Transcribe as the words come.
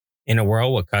In a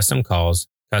world with custom calls,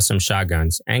 custom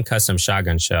shotguns, and custom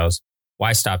shotgun shells,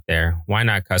 why stop there? Why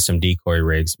not custom decoy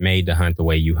rigs made to hunt the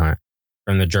way you hunt?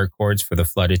 From the jerk cords for the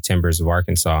flooded timbers of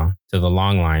Arkansas, to the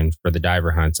long line for the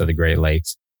diver hunts of the Great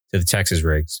Lakes, to the Texas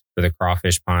rigs for the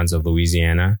crawfish ponds of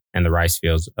Louisiana and the rice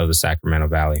fields of the Sacramento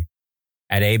Valley.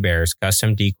 At A-Bear's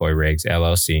Custom Decoy Rigs,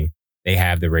 LLC, they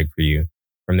have the rig for you.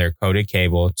 From their coated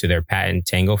cable to their patent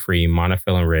tangle-free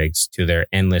monofilament rigs to their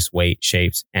endless weight,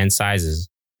 shapes, and sizes,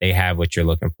 they have what you're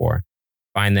looking for.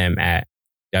 Find them at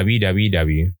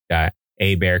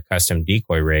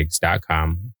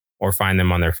www.abearcustomdecoyrigs.com or find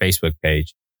them on their Facebook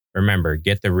page. Remember,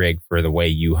 get the rig for the way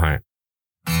you hunt.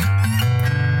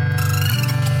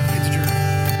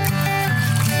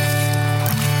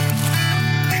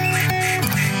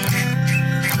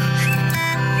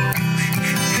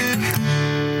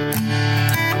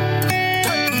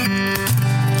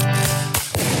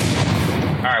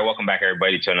 Welcome back,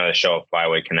 everybody, to another show of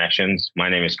Flyway Connections. My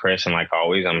name is Chris, and like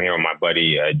always, I'm here with my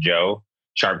buddy Joe.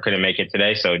 Sharp couldn't make it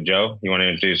today, so Joe, you want to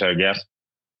introduce our guest?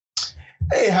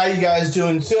 Hey, how you guys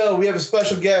doing? So we have a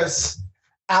special guest,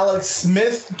 Alex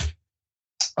Smith,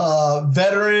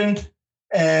 veteran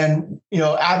and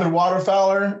avid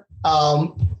waterfowler.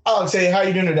 Alex, hey, how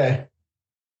you doing today?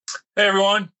 Hey,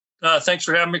 everyone. Thanks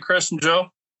for having me, Chris and Joe.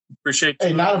 Appreciate it.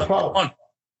 Hey, not a problem.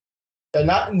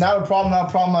 Not a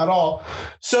problem at all.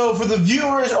 So for the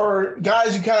viewers or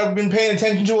guys who kind of been paying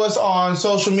attention to us on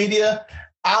social media,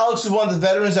 Alex is one of the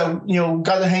veterans that,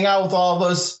 got to hang out with all of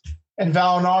us in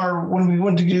Vow and Honor when we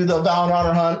went to do the Vow and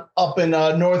Honor hunt up in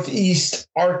Northeast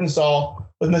Arkansas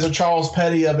with Mr. Charles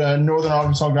Petty of the Northern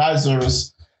Arkansas Guide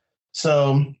Service.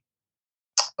 So,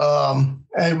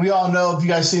 and we all know, if you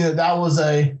guys see that was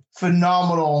a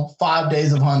phenomenal 5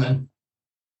 days of hunting.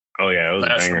 Oh yeah, it was a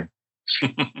banger.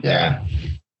 Yeah.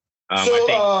 I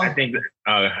think the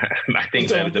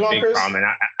big problem, and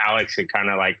Alex could kind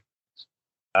of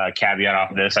caveat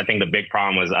off this. I think the big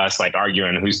problem was us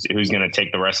arguing who's going to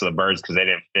take the rest of the birds because they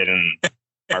didn't fit in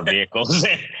our vehicles.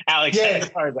 Alex, yeah,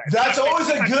 that's always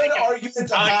a good argument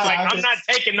to have. I'm not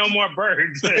taking no more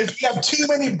birds. If you have too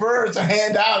many birds to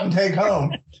hand out and take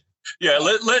home. Yeah,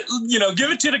 let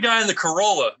give it to the guy in the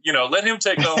Corolla. Let him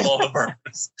take home all the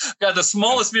birds. Got the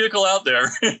smallest vehicle out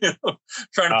there,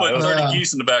 trying to put 30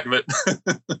 geese in the back of it.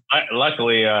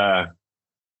 Luckily,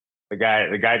 the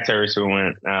guide service who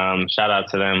went, shout out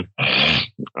to them,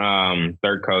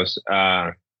 Third Coast.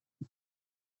 One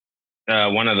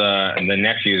of the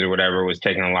nephews or whatever was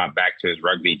taking a lot back to his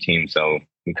rugby team, so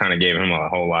we kind of gave him a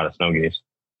whole lot of snow geese.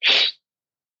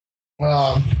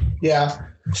 Yeah.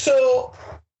 So.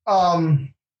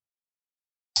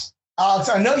 Alex,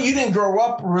 I know you didn't grow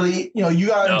up really, you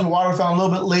got into waterfowl a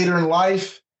little bit later in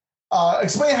life.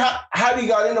 Explain how you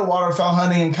got into waterfowl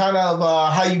hunting and kind of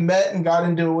how you met and got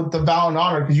into it with the Vow and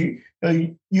Honor, because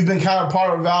you've been kind of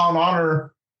part of Vow and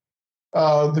Honor,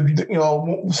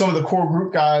 some of the core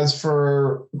group guys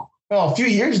for a few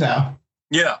years now.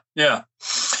 Yeah.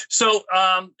 So,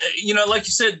 like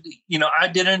you said, I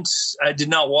did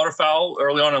not waterfowl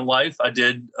early on in life. I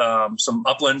did some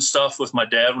upland stuff with my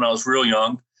dad when I was real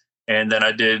young. And then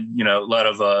I did, a lot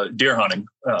of deer hunting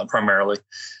primarily.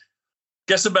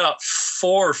 Guess about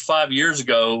 4 or 5 years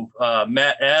ago,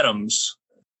 Matt Adams,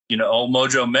 old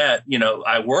Mojo Matt,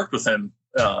 I worked with him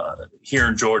here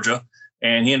in Georgia,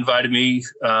 and he invited me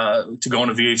to go on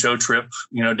a VHO trip,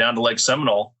 down to Lake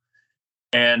Seminole.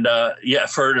 And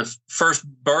for the first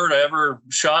bird I ever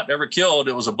shot, ever killed,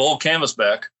 it was a bull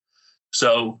canvasback.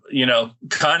 So,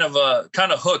 kind of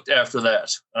hooked after that.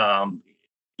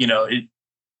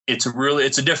 It's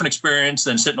a different experience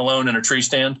than sitting alone in a tree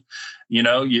stand.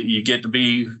 You get to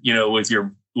be, with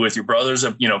your brothers,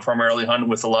 primarily hunting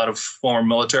with a lot of former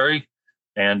military,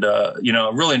 and I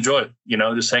really enjoy it.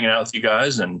 Just hanging out with you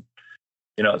guys, and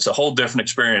it's a whole different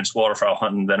experience waterfowl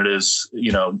hunting than it is,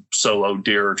 solo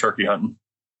deer or turkey hunting.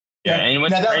 Yeah, and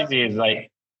what's crazy is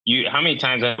how many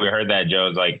times have we heard that,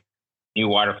 Joe? It's you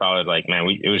waterfowl is man,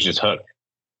 it was just hooked.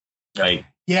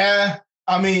 Yeah,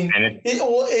 I mean,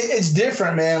 it's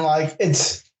different, man.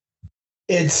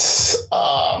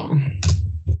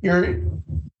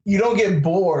 You don't get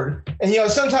bored, and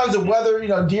sometimes the weather,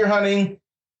 deer hunting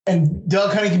and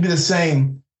duck hunting can be the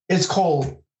same. It's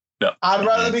cold. Yeah. I'd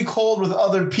rather be cold with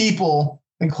other people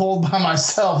and cold by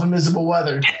myself in miserable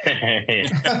weather.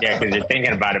 Yeah, because you're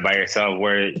thinking about it by yourself,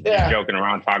 where you're joking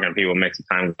around, talking to people makes the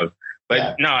time go.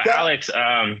 But Alex,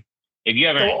 if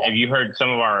you heard some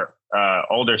of our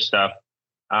older stuff,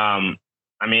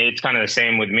 it's kind of the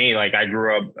same with me. I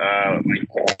grew up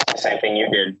the same thing you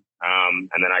did, and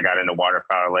then I got into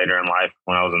waterfowl later in life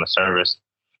when I was in the service.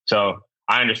 So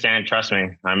I understand. Trust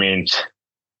me.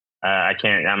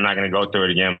 I'm not going to go through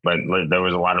it again, but there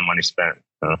was a lot of money spent.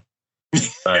 So.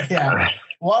 But, yeah.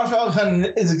 Waterfowl hunting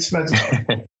is expensive.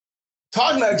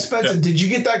 Talking about expensive, did you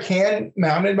get that can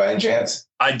mounted by any chance?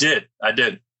 I did.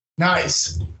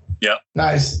 Nice. Yeah.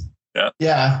 Nice.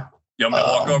 Yeah. You want me to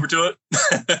walk over to it?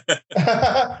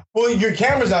 Well, your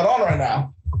camera's not on right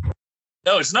now.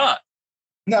 No, it's not.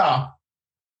 No.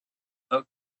 Oh.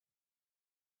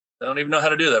 I don't even know how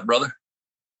to do that, brother.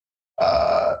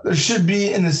 There should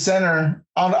be in the center.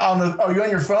 Are you on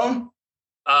your phone?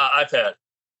 iPad.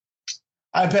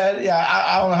 iPad, yeah.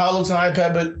 I don't know how it looks on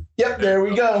iPad, but yep, there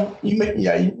we go. You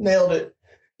nailed it.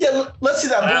 Yeah, let's see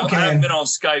that. I haven't been on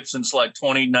Skype since like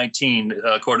 2019,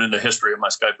 according to the history of my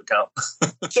Skype account.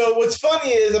 So what's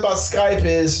funny is about Skype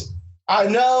is I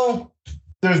know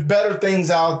there's better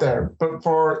things out there, but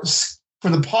for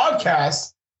the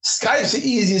podcast, Skype's the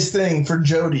easiest thing for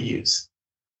Joe to use.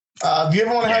 If you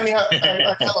ever want to have me have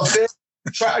a fit,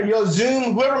 try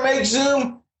Zoom. Whoever makes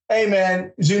Zoom, hey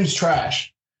man, Zoom's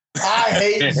trash. I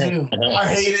hate Zoom. I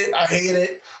hate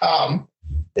it.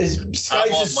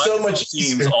 Skype is so much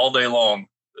Teams all day long,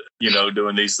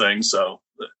 doing these things. So,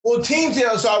 well, Teams,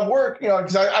 so I work,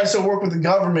 because I still work with the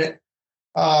government.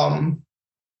 And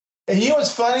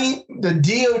what's funny? The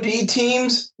DoD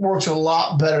Teams works a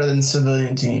lot better than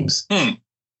civilian Teams.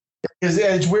 Because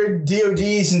it's weird.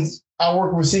 DoD, since I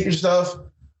work with secret stuff,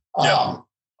 our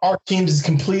Teams is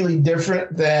completely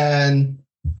different than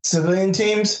civilian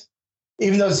Teams.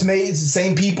 Even though it's the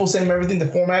same people, same everything, the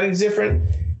formatting is different.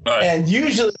 Right. And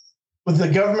usually with the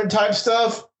government type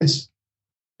stuff, it's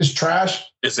trash.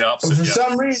 It's the opposite. But for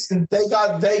some reason, they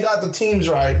got the Teams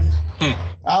right. I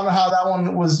don't know how that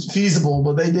one was feasible,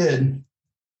 but they did.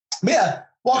 But yeah,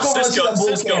 walk over and see that bull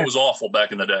Cisco was awful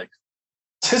back in the day.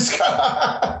 Cisco.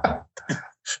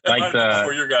 Like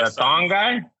the thong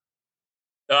guy?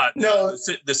 No,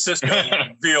 the Cisco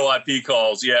VoIP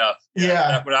calls. Yeah.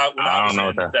 When I don't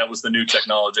know that was the new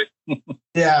technology.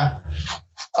 Yeah.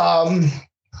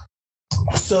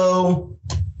 So,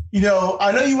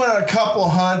 I know you went on a couple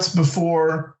of hunts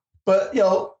before, but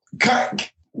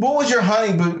what was your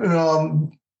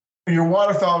hunting, your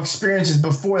waterfowl experiences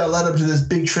before that led up to this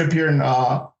big trip here in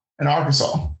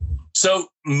Arkansas? So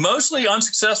mostly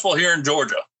unsuccessful here in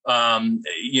Georgia.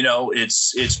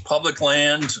 It's public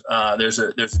land. There's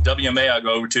a WMA I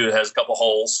go over to that has a couple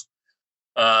holes.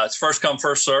 It's first come,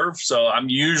 first serve. So I'm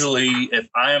usually, if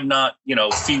I am not,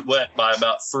 feet wet by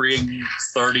about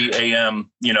 3:30 a.m.,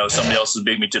 somebody else has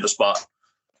beat me to the spot.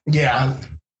 Yeah.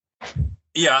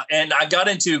 Yeah. And I got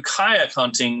into kayak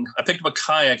hunting. I picked up a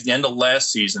kayak at the end of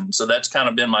last season. So that's kind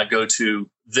of been my go-to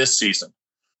this season.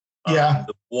 Yeah.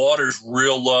 The water's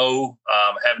real low.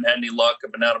 Haven't had any luck.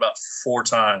 I've been out about 4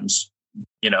 times.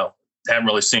 Haven't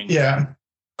really seen. Yeah.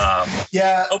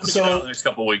 Hoping to get out in the next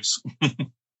couple of weeks.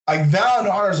 Like Val and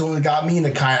Ours only got me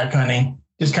into kayak hunting.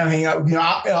 Just kind of hang out.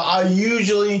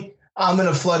 I'm in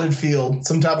a flooded field,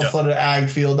 some type of flooded ag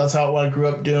field. That's what I grew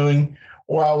up doing.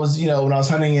 Or I was, when I was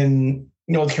hunting in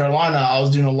North Carolina, I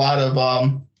was doing a lot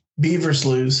of beaver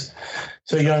sloughs.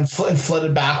 So in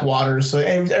flooded backwaters. So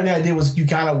everything I did was you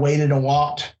kind of waited and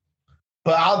walked.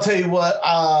 But I'll tell you what,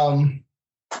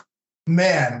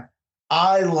 man,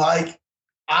 I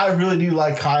really do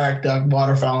like kayak duck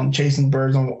waterfowl and chasing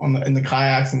birds in the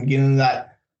kayaks and getting into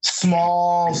that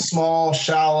small,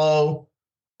 shallow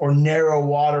or narrow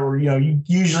water where, you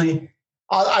usually,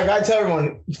 I got to tell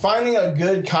everyone, finding a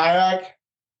good kayak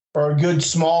or a good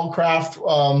small craft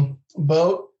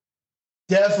boat,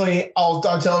 definitely, I'll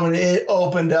tell everyone, it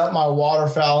opened up my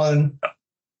waterfowling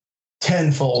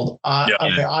tenfold. I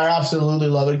absolutely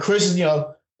love it. Chris,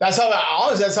 that's how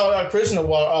I got Chris into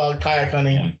kayak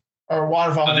hunting or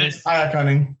waterfowl kayak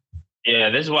hunting. Yeah,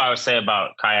 this is what I would say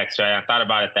about kayaks. Right? I thought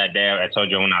about it that day. I told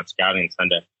you when I was scouting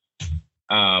Sunday.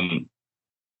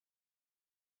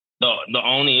 The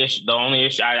only issue.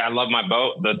 I love my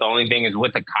boat. The only thing is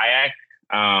with the kayak.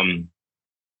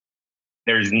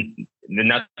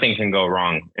 Nothing can go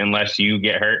wrong unless you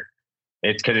get hurt.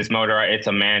 It's because it's motorized. It's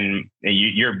a man.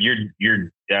 You're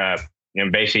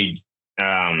basically.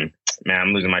 Man,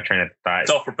 I'm losing my train of thought.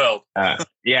 Self-propelled.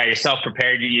 You're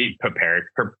self-prepared.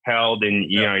 Propelled, and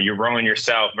you're rowing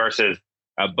yourself versus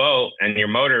a boat and your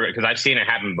motor. Because I've seen it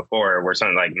happen before, where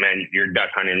something like, man, your duck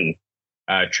hunting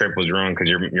trip was ruined because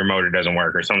your motor doesn't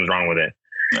work or something's wrong with it.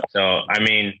 Yeah. So I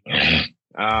mean,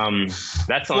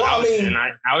 that's.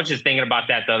 I was just thinking about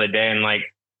that the other day, and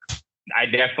like, I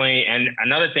definitely. And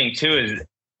another thing too is,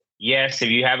 yes, if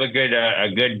you have a good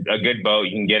boat,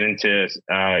 you can get into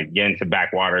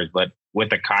backwaters. But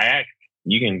with a kayak,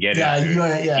 you can get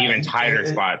into even tighter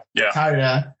spots.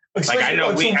 Yeah. Like I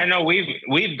know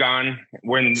we've gone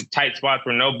when tight spots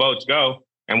where no boats go,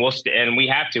 and we'll step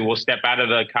out of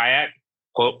the kayak,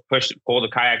 pull the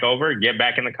kayak over, get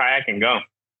back in the kayak, and go.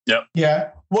 Yep.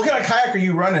 Yeah. What kind of kayak are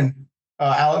you running,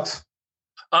 Alex?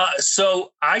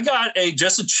 So I got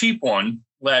just a cheap one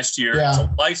last year. Yeah. It's a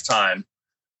Lifetime.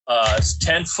 It's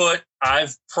 10 foot.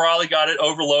 I've probably got it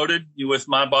overloaded with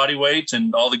my body weight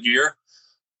and all the gear.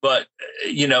 But,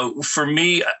 for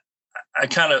me,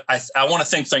 I want to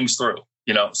think things through,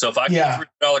 So if I get a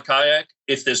 $3 kayak,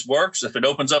 if this works, if it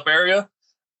opens up area,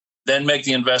 then make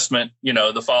the investment,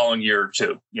 the following year or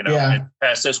two, and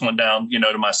pass this one down,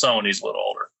 to my son when he's a little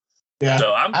older. Yeah.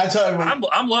 So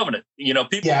I'm loving it.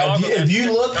 People if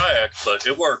you look kayak, but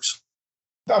it works.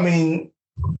 I mean,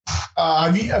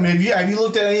 have you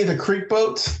looked at any of the creek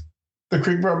boats, the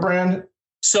creek boat brand?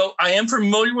 So I am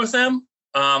familiar with them.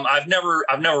 I've never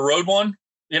rode one,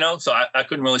 so I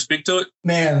couldn't really speak to it.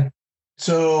 Man.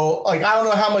 So I don't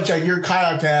know how much your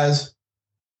kayak has,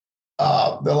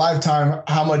 the Lifetime,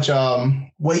 how much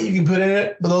weight you can put in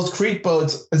it, but those creek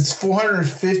boats, it's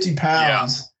 450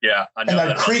 pounds. Yeah, I know.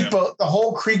 And the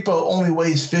whole creek boat only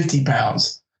weighs 50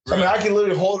 pounds. So, right. I can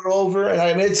literally hold it over,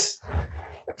 and it's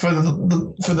for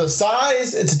the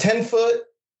size, it's a 10 foot.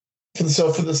 For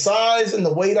the size and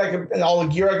the weight and all the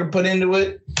gear I can put into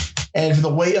it, and for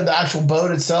the weight of the actual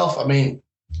boat itself,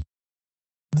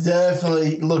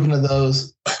 definitely looking at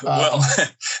those.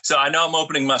 So I know I'm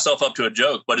opening myself up to a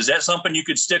joke, but is that something you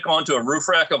could stick onto a roof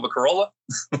rack of a Corolla?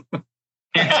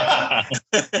 Yeah.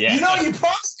 You probably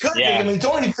could. Yeah. It's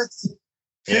only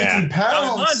 50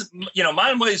 pounds.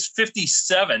 Mine weighs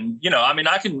 57.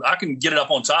 I can get it up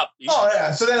on top. Oh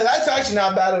yeah. So then that's actually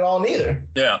not bad at all neither.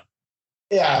 Yeah.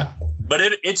 Yeah. But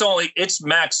its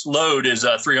max load is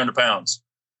 300 pounds.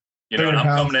 And I'm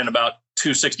coming in about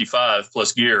 265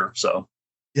 plus gear. So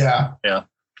yeah. Yeah.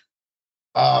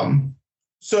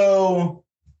 So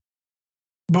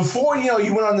before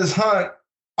you went on this hunt,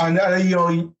 I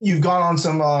know you've gone on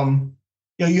some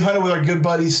you hunted with our good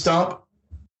buddy Stump.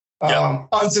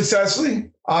 Unsuccessfully.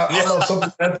 I don't know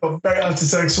something but very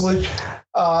unsuccessfully.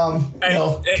 Hold on. I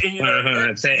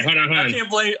can't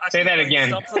blame. Say that again.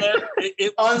 For that.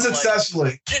 It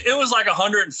unsuccessfully. It was like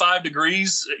 105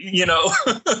 degrees. Yeah.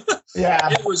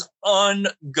 It was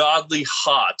ungodly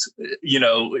hot.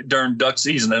 During duck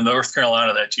season in North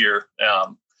Carolina that year.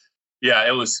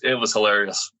 It was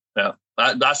hilarious. Yeah,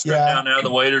 I stripped down out of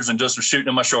the waders and just was shooting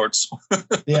in my shorts.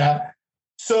 Yeah.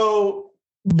 So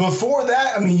before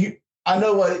that, I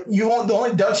know what the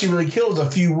only ducks you really killed was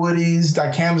a few woodies,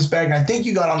 that canvasback, and I think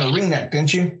you got on the ringneck,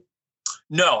 didn't you?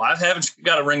 No, I haven't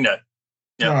got a ringneck.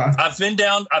 Yeah, I've been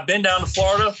down to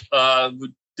Florida.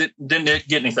 Didn't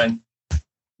get anything.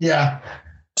 Yeah.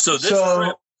 So this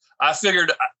trip, I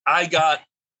figured I got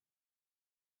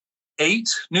 8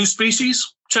 new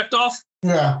species checked off.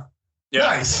 Yeah.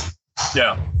 Nice.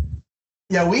 Yeah.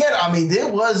 Yeah, we had.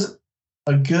 It was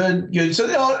a good. So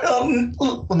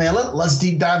let's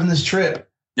deep dive in this trip.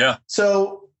 Yeah.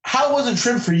 So how was the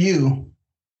trip for you?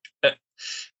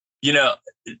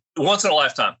 Once in a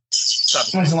lifetime.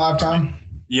 Once in a lifetime.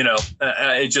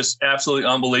 It's just absolutely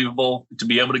unbelievable to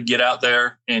be able to get out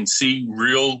there and see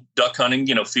real duck hunting,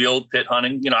 field pit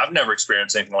hunting. I've never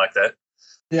experienced anything like that.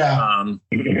 Yeah.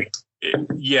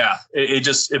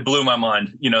 It blew my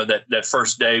mind, that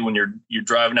first day when you're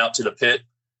driving out to the pit,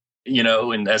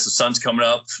 and as the sun's coming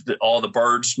up, all the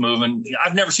birds moving.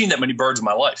 I've never seen that many birds in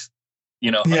my life,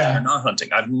 hunting or not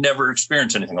hunting. I've never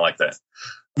experienced anything like that.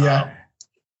 Yeah.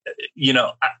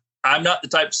 I'm not the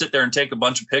type to sit there and take a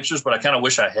bunch of pictures, but I kind of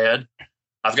wish I had.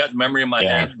 I've got the memory in my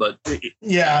head, but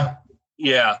I'd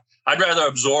rather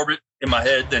absorb it in my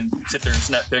head than sit there and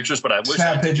snap pictures. But I wish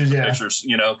I had pictures,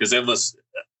 because it was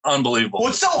unbelievable. Well,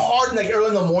 it's so hard, early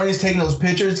in the mornings taking those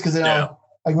pictures because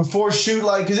before shoot,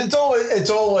 because it's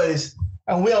always,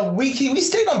 and we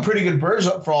stayed on pretty good birds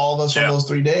up for all of us for those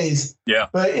 3 days. Yeah,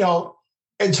 but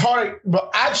it's hard.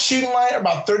 But at shooting light,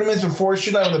 about 30 minutes before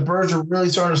shooting light, when the birds are really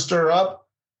starting to stir up,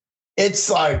 it's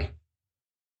like,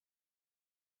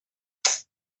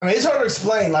 it's hard to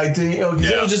explain. Because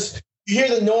it was just, you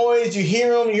hear the noise, you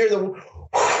hear them, you hear the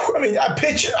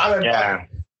picture.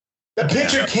 The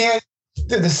picture can't.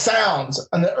 The sounds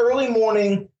in the early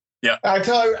morning. Yeah. I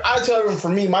tell everyone, for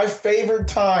me, my favorite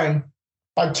time,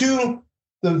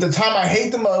 the time I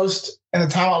hate the most and the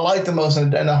time I like the most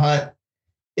in a hunt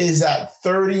is that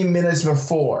 30 minutes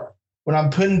before, when I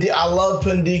love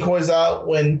putting decoys out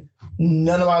when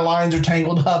none of my lines are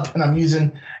tangled up and I'm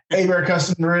using A-Bear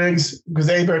custom rigs, because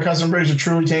A-Bear custom rigs are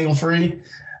truly tangle free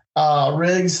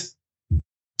rigs.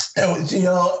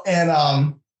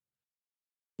 And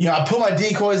I put my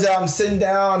decoys out. I'm sitting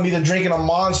down. I'm either drinking a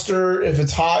Monster if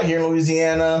it's hot here in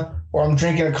Louisiana, or I'm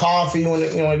drinking a coffee when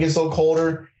it gets a little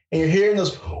colder. And you're hearing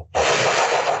those.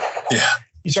 Yeah.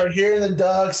 You start hearing the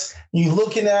ducks. You're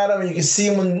looking at them, and you can see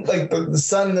them when like the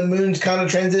sun and the moon's kind of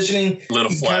transitioning.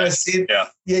 Little flash. Kind of see, yeah.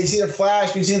 You see the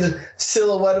flash. You see the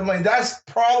silhouette of them. That's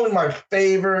probably my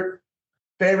favorite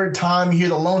time. You hear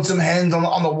the lonesome hens on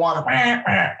the water.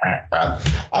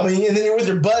 I mean, and then you're with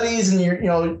your buddies and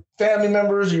your family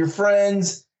members or your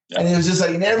friends, and it was just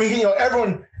like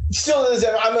everyone still is.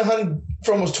 I've been hunting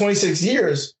for almost 26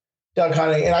 years, duck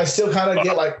hunting, and I still kind of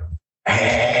get like,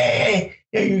 hey,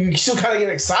 you still kind of get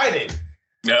excited.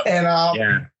 Yeah. And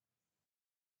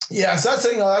yeah. So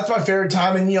that's my favorite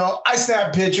time. And I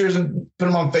snap pictures and put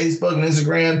them on Facebook and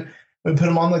Instagram and put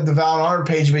them on like the Val and Honor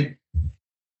page. But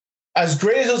as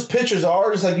great as those pictures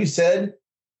are, just like you said,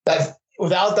 that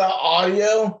without that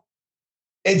audio,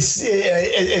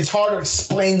 it's hard to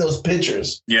explain those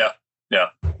pictures. Yeah.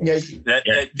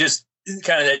 That just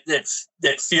kind of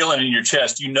that feeling in your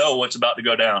chest. You know what's about to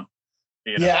go down.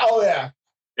 Yeah. Oh yeah.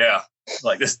 Yeah.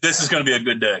 Like this is going to be a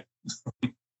good day.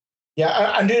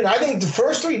 Yeah, I think the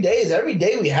first 3 days, every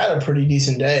day we had a pretty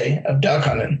decent day of duck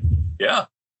hunting. Yeah.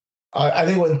 I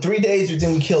think in 3 days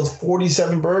we killed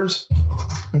 47 birds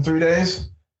in 3 days.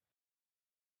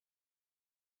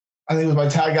 I think it was my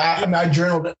tag. I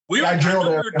journaled it. We were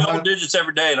double digits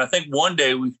every day, and I think one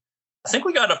day we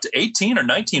got up to 18 or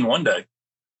 19 one day.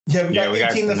 Yeah, we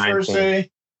got 18 the first day.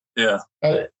 Yeah.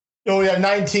 We had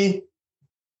 19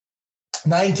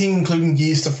 including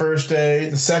geese the first day.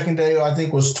 The second day I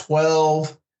think was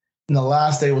 12, and the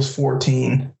last day was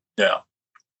 14. Yeah.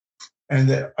 And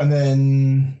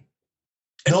then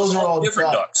those are all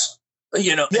different ducks.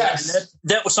 Yes. And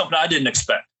that was something I didn't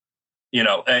expect.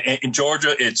 In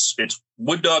Georgia, it's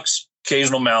wood ducks,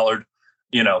 occasional mallard.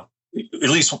 At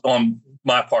least on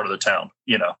my part of the town.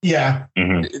 Yeah.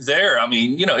 Mm-hmm. There, I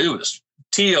mean, it was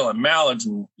teal and mallards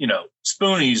and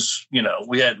spoonies.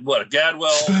 We had a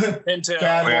gadwell, pintail.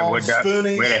 Gadwell, wood duck.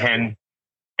 spoonies. We had a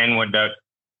hen wood duck.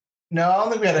 No, I don't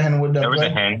think we had a hen wood duck. There was a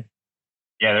hen.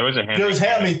 Yeah, there was a hen. There was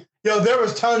hen. There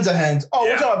was tons of hens. Oh,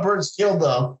 yeah. We're talking about birds killed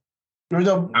though. There was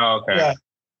no. Oh, okay.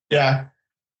 Yeah.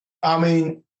 I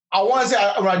mean, I want to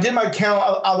say when I did my count,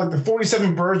 out of like the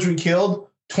 47 birds we killed,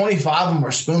 25 of them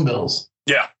were spoonbills.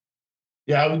 Yeah.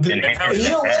 Yeah. And you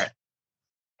know what?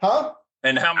 Huh?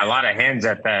 And how many? A lot of hens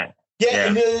at that. Yeah.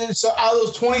 And then, so out of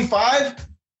those 25,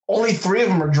 only 3 of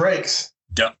them are drakes.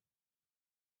 Yeah.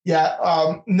 Yeah.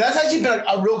 And that's actually been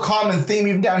a real common theme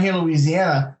even down here in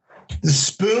Louisiana. The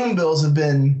spoonbills have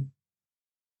been.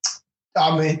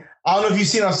 I mean, I don't know if you've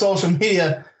seen on social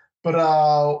media, but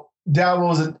down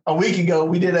was it a week ago?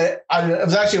 We did it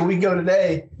was actually a week ago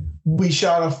today. We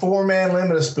shot a 4-man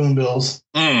limit of spoonbills.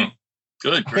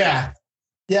 Good. Great.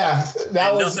 Yeah.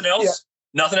 That was nothing else. Yeah.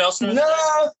 Nothing else.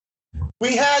 No,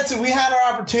 we had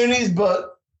our opportunities,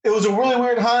 but it was a really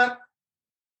weird hunt.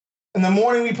 In the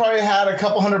morning, we probably had a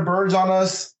couple hundred birds on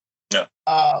us. Yeah.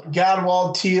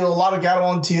 Gadwall, teal, a lot of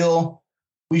gadwall and teal.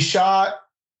 We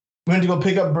went to go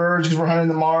pick up birds because we're hunting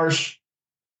the marsh.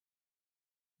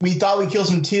 We thought we killed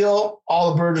some teal.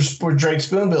 All the birds were Drake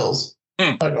spoonbills.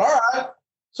 Like, all right.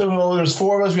 So there's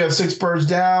 4 of us. We have 6 birds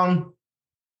down.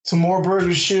 Some more birds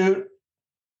we shoot.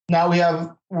 Now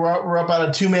we're up at a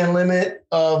 2-man limit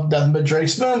of nothing but Drake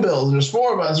spoonbills. There's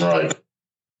 4 of us. We're like,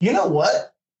 you know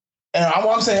what? And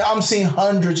I'm seeing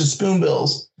hundreds of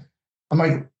spoonbills. I'm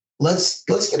like, let's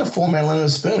get a 4-man limit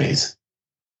of spoonies.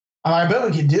 I bet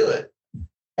we could do it.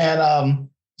 And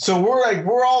so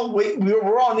we're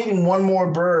all needing one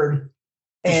more bird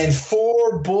and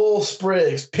 4 bull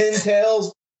sprigs,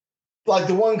 pintails, like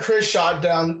the one Chris shot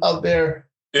down up there.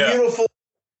 Yeah. Beautiful,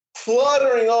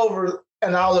 fluttering over.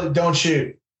 And I was like, don't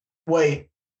shoot. Wait.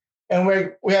 And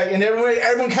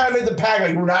everyone kind of made the pack,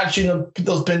 like, we're not shooting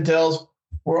those pintails.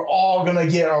 We're all going to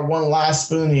get our one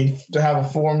last spoonie to have a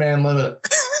 4-man limit.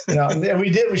 And we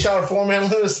did. We shot a 4-man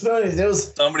limit of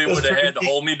spoonies. Somebody would have had to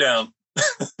hold me down.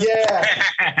 Yeah.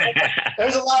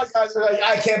 There's a lot of guys that are like,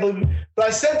 I can't believe it. But I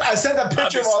sent that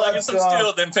picture of all that some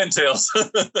steel, them pintails.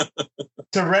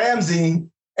 to Ramsey,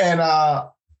 and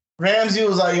Ramsey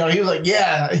was like, he was like,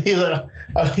 yeah. He was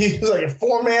like a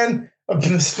 4-man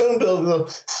of spoonbill.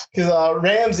 Because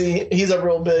Ramsey, he's a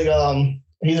real big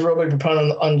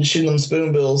proponent on shooting them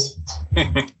spoonbills.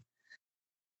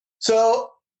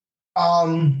 So,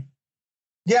 so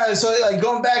like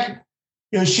going back,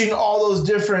 shooting all those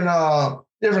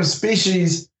different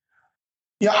species.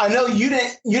 Yeah, I know you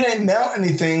didn't mount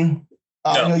anything.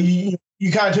 No.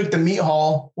 You kind of took the meat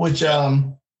haul, which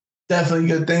definitely a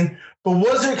good thing. But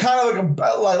was there kind of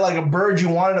like a bird you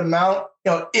wanted to mount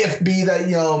if be that,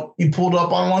 you pulled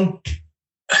up on one?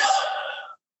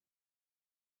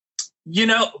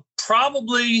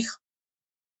 Probably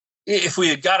if we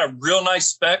had got a real nice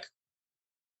spec.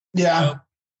 Yeah.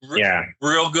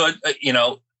 Real good.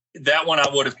 That one I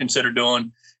would have considered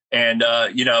doing. And,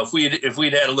 if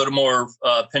we'd had a little more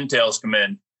pintails come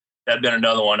in, that'd been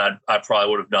another one I probably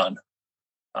would have done.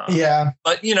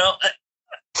 But,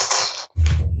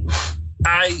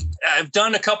 I've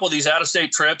done a couple of these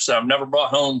out-of-state trips. I've never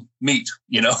brought home meat,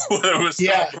 whether it was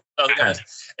other guys.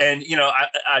 And,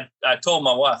 I told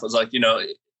my wife, I was like,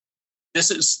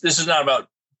 this is not about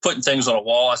putting things on a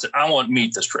wall. I said, I want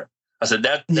meat this trip. I said,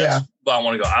 that's where I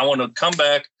want to go. I want to come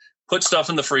back, put stuff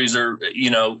in the freezer.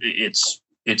 It's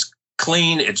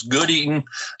clean. It's good eating.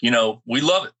 We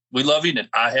love it. We love eating it.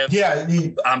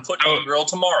 I'm putting on the grill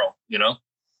tomorrow,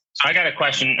 I got a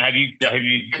question. Have you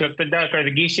cooked the duck or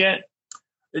the geese yet?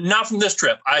 Not from this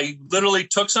trip. I literally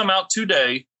took some out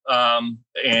today,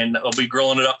 and I'll be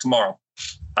grilling it up tomorrow.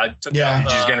 I took out,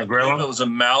 just gonna grill them? It was a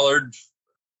mallard.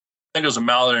 I think it was a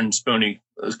mallard and spoony.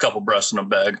 There's a couple breasts in a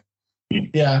bag.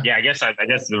 Yeah. Yeah. I guess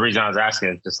the reason I was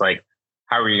asking is just like,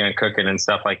 how are you going to cook it and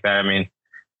stuff like that? I mean,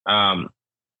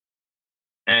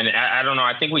 and I don't know.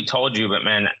 I think we told you, but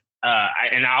man,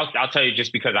 I'll tell you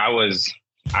just because I was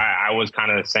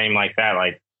kind of the same like that.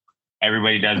 Like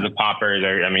everybody does the poppers.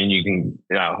 I mean, you can,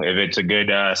 if it's a good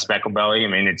speckle belly, I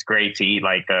mean, it's great to eat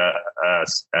like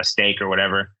a steak or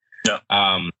whatever. Yeah.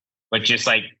 But just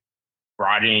like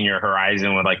broadening your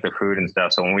horizon with like the food and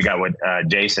stuff. So when we got with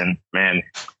Jason, man,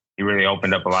 he really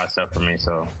opened up a lot of stuff for me.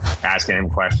 So asking him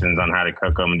questions on how to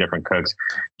cook them, different cooks,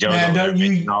 Joe's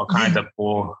all kinds of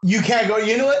cool. You can't go.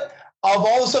 You know what? Of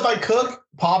all the stuff I cook,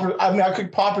 poppers. I mean, I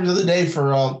cooked poppers the other day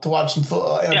to watch some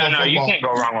football. You can't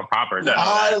go wrong with poppers.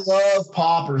 I love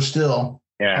poppers still.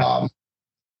 Yeah.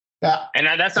 And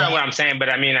that's not what I'm saying, but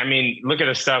I mean, look at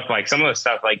the stuff like some of the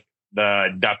stuff like the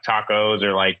duck tacos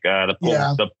or like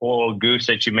the pulled goose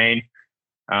that you made,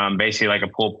 basically like a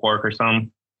pulled pork or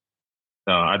something.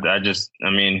 So I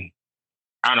mean,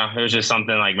 I don't know. It was just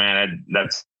something like, man,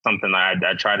 that's something that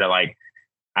I try to like.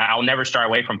 I'll never stray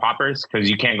away from poppers because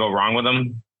you can't go wrong with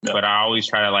them. No. But I always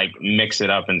try to like mix it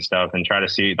up and stuff and try to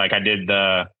see. Like I did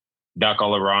the duck au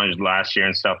l'orange last year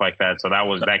and stuff like that. So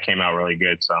that came out really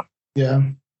good. So yeah.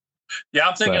 Yeah,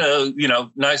 I'm thinking of,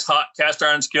 nice hot cast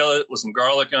iron skillet with some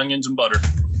garlic, onions, and butter.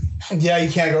 Yeah, you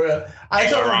can't go wrong.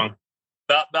 I go wrong.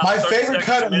 About my favorite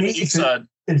cut of meat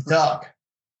is duck.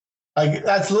 Like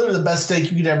that's literally the best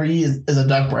steak you could ever eat is a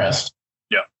duck breast.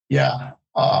 Yeah. Yeah.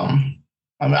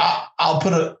 I mean, I'll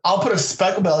put a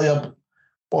speckle belly up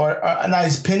or a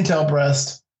nice pintail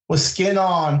breast with skin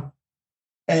on,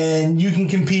 and you can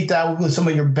compete that with some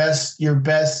of your best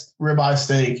ribeye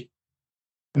steak.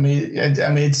 I mean,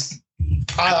 it's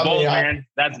bold, man.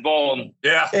 That's bold.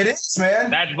 Yeah, it is,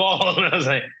 man. That's bold. I was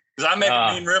like, because I make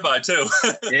a mean ribeye too.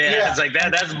 Yeah, it's like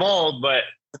that. That's bold, but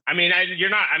I mean, you're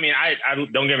not. I mean, I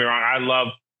don't get me wrong. I love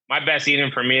my best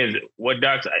eating for me is wood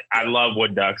ducks. I love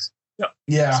wood ducks.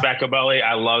 Yeah. Speckle belly.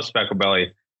 I love speckle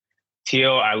belly.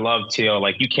 Teal. I love teal.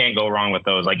 Like you can't go wrong with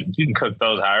those. Like you can cook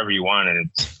those however you want, and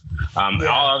it's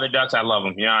all other ducks. I love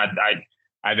them.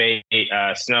 I've ate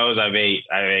snows. I've ate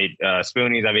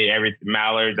spoonies. I've ate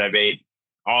mallards. I've ate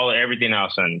everything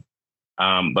else. And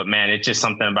but man, it's just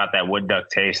something about that wood duck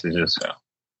taste is just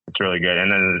it's really good.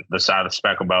 And then the side of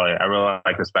speckle belly, I really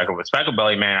like the speckle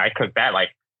belly. Man, I cook that like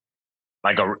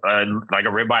a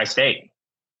ribeye steak.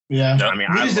 Yeah, I mean,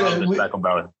 I love the speckle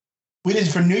belly. We did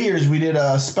for New Year's. We did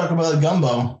a speckle belly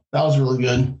gumbo. That was really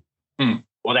good.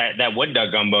 Well, that wood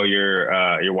duck gumbo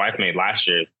your wife made last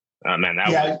year. Man, that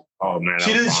was. Oh man,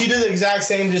 she did the exact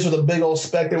same, just with a big old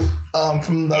speck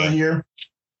from the other year.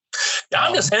 Yeah,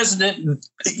 I'm just hesitant,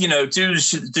 due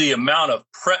to the amount of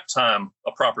prep time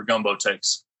a proper gumbo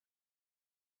takes.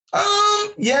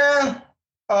 Yeah.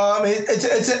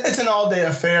 It's an all day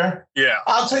affair. Yeah.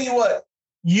 I'll tell you what,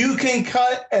 you can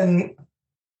cut, and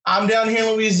I'm down here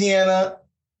in Louisiana.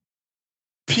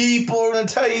 People are going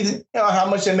to tell you, how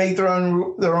much they make their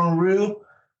own roux.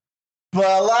 But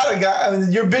a lot of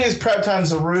guys, your biggest prep time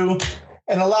is a roux,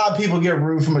 and a lot of people get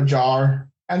roux from a jar.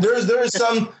 And there's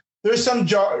some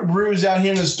jar roux down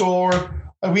here in the store.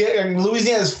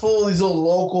 Louisiana is full of these little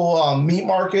local meat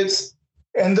markets,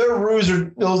 and their roux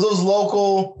are those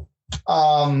local,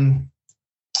 small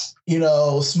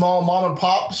mom and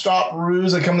pop shop roux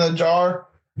that come in a jar.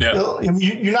 Yeah,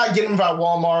 you're not getting them at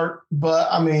Walmart, but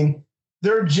I mean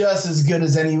they're just as good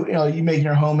as any. You make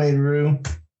your homemade roux.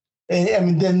 And I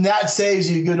mean, then that saves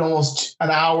you a good almost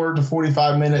an hour to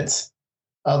 45 minutes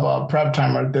of prep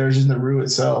time right there, just in the roux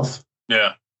itself.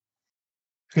 Yeah.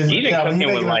 Even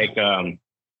cooking with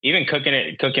even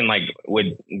cooking like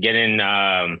would get in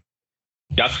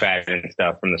duck fat and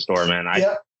stuff from the store, man.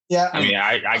 Yeah. I mean,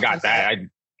 I got that. And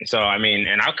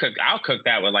I'll cook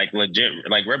that with like legit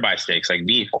like ribeye steaks, like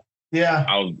beef. Yeah.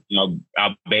 I'll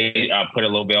put a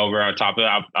little bit over on top of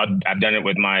it. I've done it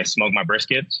with my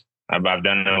briskets. I've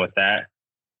done it with that.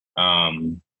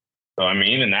 So I mean,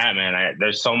 even that, man,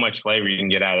 there's so much flavor you can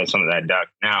get out of some of that duck.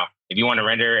 Now, if you want to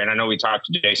render, and I know we talked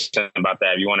to Jason about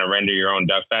that, if you want to render your own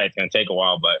duck fat, it's going to take a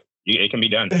while, but it can be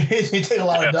done. You take a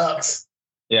lot of ducks.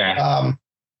 Yeah.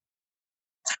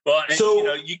 Well,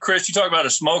 so Chris, you talk about a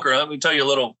smoker. Let me tell you a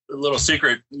little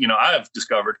secret. I have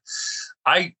discovered.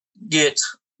 I get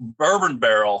bourbon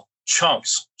barrel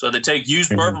chunks. So they take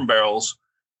used bourbon barrels,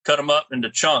 cut them up into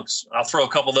chunks. I'll throw a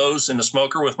couple of those in the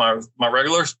smoker with my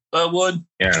regular wood.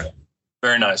 Yeah,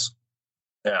 very nice.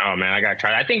 Yeah. Oh man, I gotta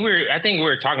try. I think we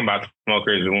were talking about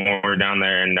smokers when we were down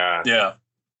there, and yeah.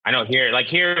 I know here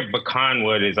pecan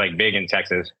wood is like big in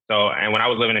Texas. So, and when I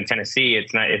was living in Tennessee,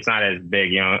 it's not as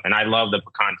big, and I love the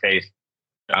pecan taste.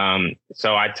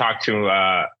 So I talked to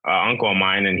an uncle of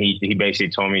mine, and he basically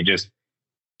told me,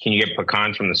 can you get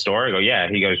pecans from the store? I go, yeah.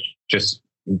 He goes, just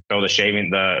throw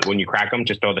when you crack them,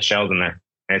 just throw the shells in there.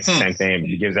 And it's the same thing.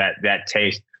 It gives that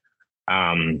taste.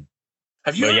 Have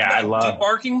you ever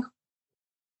debarking?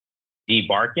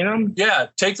 Debarking them? Yeah.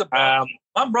 Take the bark.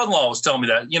 My brother-in-law was telling me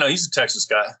that. He's a Texas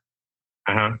guy.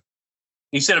 Uh-huh.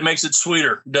 He said it makes it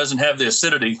sweeter. It doesn't have the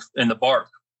acidity in the bark.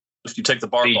 If you take the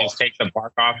bark off. Just take the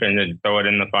bark off and then throw it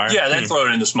in the fire? Yeah, then throw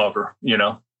it in the smoker,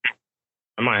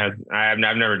 I might have. I've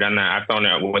never done that. I've thrown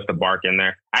it with the bark in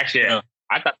there. Actually,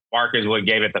 I thought the bark is what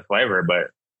gave it the flavor,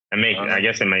 but I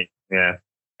guess it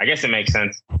makes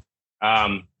sense.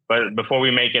 But before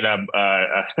we make it a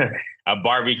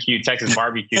barbecue, Texas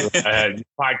barbecue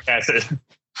podcast,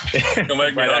 don't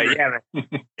make me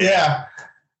hungry. Yeah.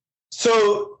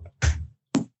 So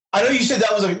I know you said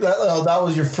that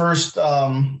was your first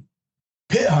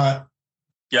pit hunt.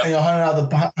 Yeah.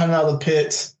 Hunting out of the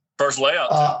pits. First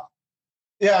layout.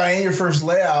 Yeah, and your first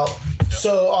layout. Yeah.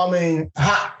 So I mean,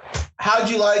 how'd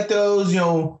you like those?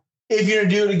 If you're gonna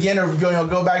do it again or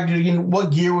go back and do it again,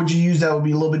 what gear would you use that would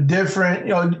be a little bit different?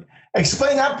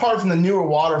 Explain that part from the newer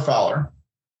waterfowler.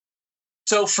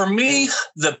 So for me,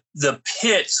 the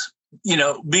pit,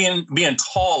 being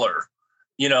taller,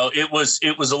 it was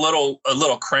a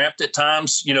little cramped at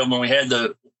times. When we had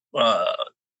the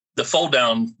fold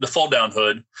down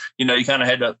hood, you kind of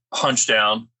had to hunch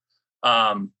down.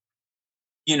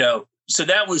 So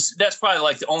that's probably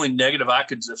like the only negative I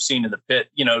could have seen in the pit.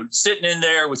 Sitting in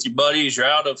there with your buddies, you're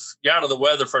out of the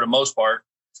weather for the most part.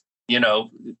 You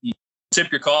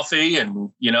sip your coffee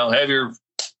and have your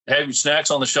snacks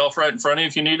on the shelf right in front of you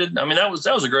if you needed. I mean, that was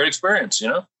a great experience.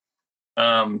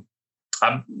 I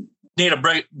need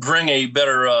to bring a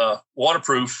better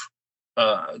waterproof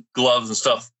gloves and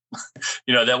stuff.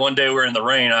 That one day we were in the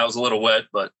rain, I was a little wet,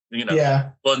 but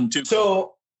wasn't too.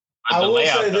 So I will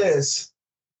say this.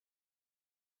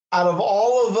 Out of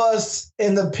all of us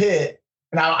in the pit,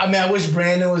 and I wish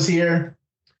Brandon was here.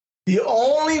 The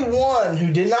only one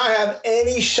who did not have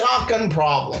any shotgun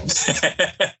problems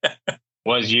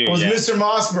was Mr.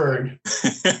 Mossberg.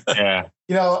 Yeah.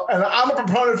 And I'm a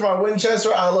proponent for my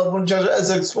Winchester. I love Winchester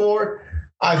SX4.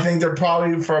 I think they're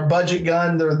probably, for a budget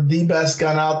gun, they're the best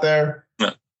gun out there.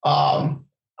 Yeah.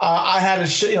 I had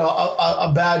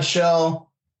a bad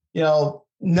shell.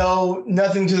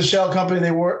 Nothing to the shell company.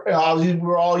 They were we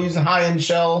were all using high-end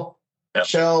shells.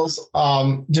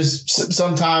 Just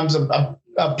sometimes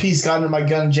a piece got into my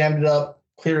gun, jammed it up,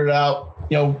 cleared it out.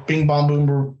 Bing, bong,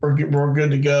 boom, we're good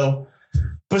to go.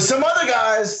 But some other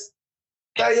guys,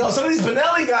 some of these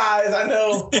Benelli guys, I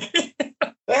know,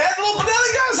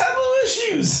 Benelli guys had little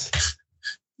issues.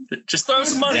 Just throw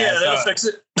some money at it; it'll fix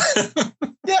it. Some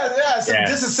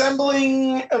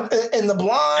disassembling in the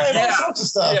blind, all sorts of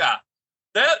stuff. Yeah.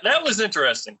 That was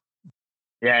interesting.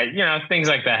 Yeah, things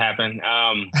like that happen.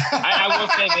 I will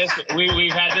say this: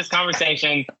 we've had this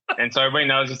conversation, and so everybody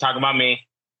knows he's talking about me.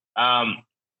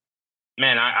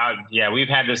 We've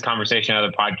had this conversation on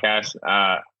other podcasts.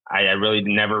 I really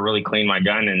never really cleaned my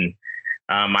gun, and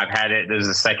I've had it. This is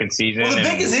the second season. Well, the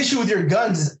biggest issue with your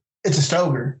guns is it's a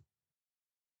Stoker.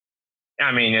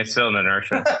 I mean, it's still an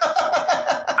inertia.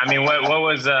 I mean, what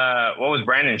was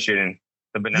Brandon shooting?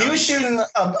 The Benelli? He was shooting a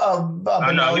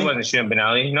Benelli. No, he wasn't shooting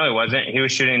Benelli. No, he wasn't. He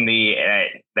was shooting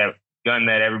that gun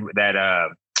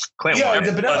that Clint. Yeah,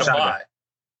 the Benelli.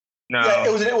 No, yeah,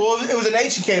 it was an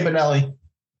H&K Benelli.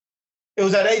 It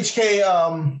was that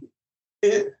HK.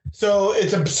 So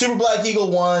it's a Super Black Eagle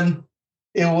 1.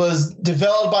 It was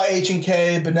developed by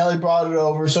H&K. Benelli brought it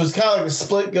over, so it's kind of like a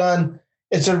split gun.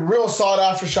 It's a real sought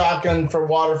after shotgun for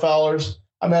waterfowlers.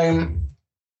 I mean,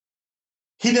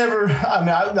 he never. I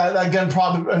mean, that gun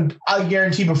probably. I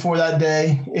guarantee before that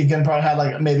day, it gun probably had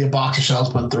like maybe a box of shells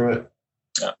put through it,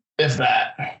 if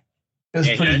that. He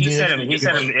said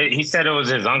it was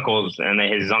his uncle's, and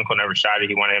his uncle never shot it.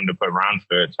 He wanted him to put rounds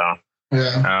to it. So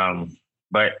yeah.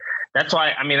 But that's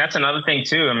why. I mean, that's another thing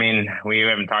too. I mean, we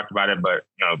haven't talked about it, but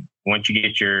once you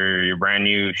get your brand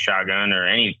new shotgun or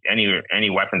any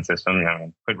weapon system,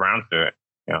 put rounds to it.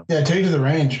 Yeah, take it to the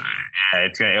range. Yeah,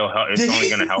 it'll help. It's only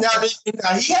going to help. Now,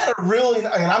 he had a really,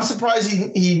 and I'm surprised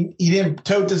he didn't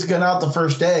tote this gun out the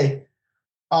first day,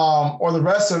 or the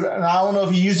rest of it. And I don't know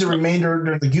if he used the remainder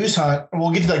during the goose hunt. And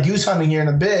we'll get to that goose hunting here in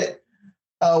a bit.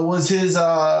 Was his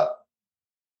Beretta,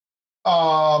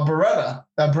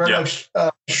 that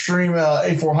Beretta Extreme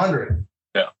A400?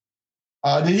 Yeah.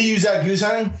 Did he use that goose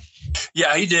hunting?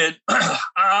 Yeah, he did.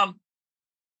 I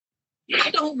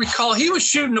don't recall. He was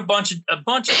shooting a bunch of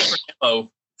different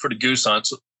ammo for the goose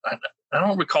hunts. I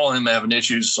don't recall him having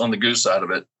issues on the goose side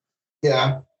of it.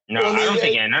 Yeah. No, I don't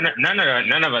think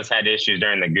none of us had issues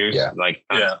during the goose. Yeah.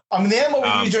 I mean, the ammo we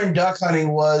used during duck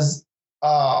hunting was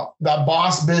that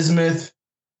Boss Bismuth,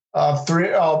 Lee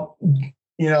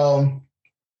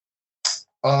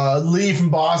from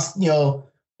Boss.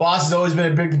 Boss has always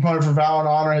been a big component for Valor and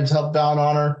Honor and has helped Valor and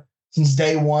Honor since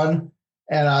day one.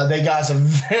 And they got us a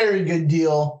very good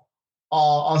deal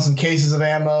on some cases of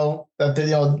ammo that they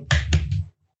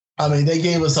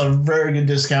gave us a very good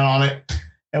discount on it.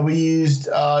 And we used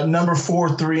number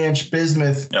 4 3-inch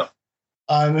bismuth. Yep.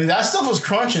 I mean, that stuff was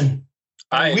crunching.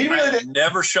 I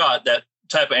never shot that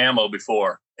type of ammo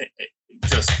before.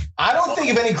 I don't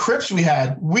think of any Crips we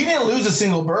had. We didn't lose a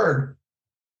single bird.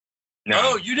 No,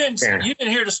 oh, you didn't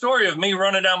hear the story of me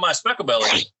running down my speckle belly.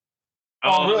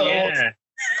 Oh, really? Yeah.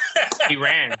 He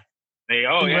ran. He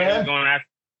was going after.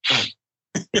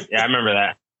 Yeah, I remember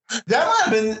that. That might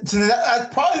have been.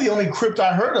 That's probably the only crypt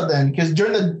I heard of then, because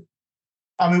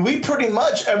we pretty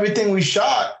much everything we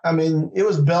shot. I mean, it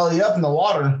was belly up in the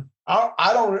water. To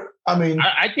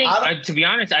be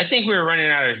honest, I think we were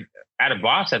running out of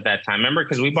Boss at that time. Remember,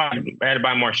 because we had to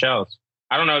buy more shells.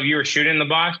 I don't know if you were shooting the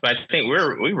Boss, but I think we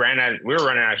were running out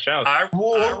of shells. I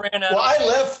ran out. I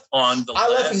left on the. I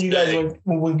left when you guys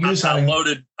went goose hunting.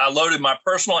 I loaded my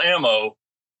personal ammo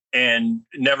and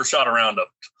never shot around them.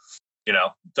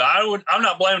 I'm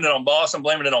not blaming it on Boss. I'm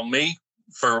blaming it on me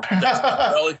for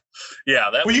that. Really.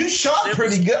 Yeah. You shot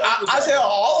pretty good. I say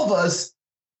all of us,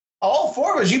 all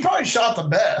 4 of us, you probably shot the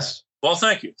best. Well,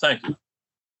 thank you.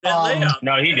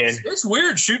 No, he did. It's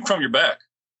weird shooting from your back.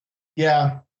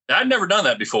 Yeah. I'd never done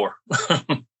that before.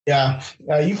 Yeah.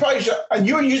 You probably shot.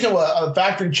 You were using a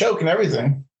factory choke and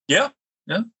everything. Yeah.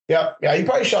 You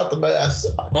probably shot the best.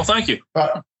 Well, thank you.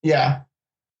 Yeah.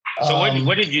 So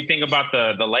what did you think about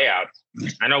the layout?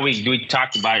 I know we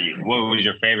talked about what was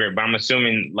your favorite, but I'm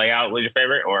assuming layout was your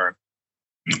favorite, or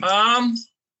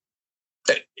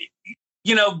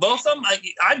both of them.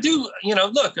 I do.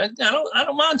 Look, I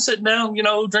don't mind sitting down,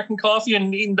 drinking coffee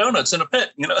and eating donuts in a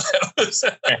pit.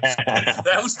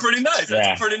 That was pretty nice.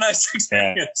 That's a pretty nice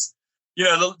experience.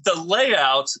 Yeah. The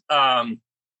layout.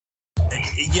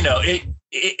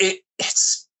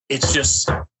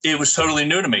 It was totally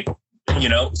new to me.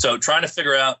 So trying to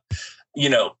figure out,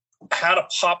 how to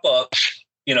pop up,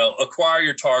 acquire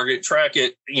your target, track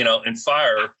it, and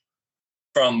fire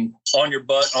from on your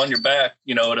butt, on your back,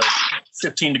 at a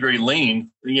 15-degree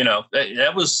lean,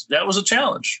 that was a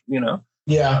challenge,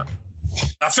 Yeah.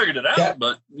 I figured it out,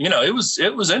 but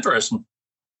it was interesting.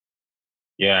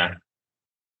 Yeah.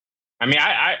 I mean,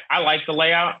 I like the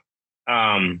layout.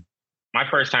 My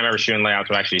first time ever shooting layouts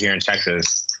was actually here in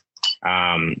Texas.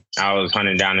 I was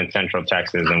hunting down in Central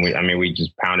Texas, and we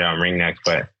just pounded on ringnecks,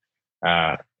 but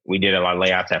we did a lot of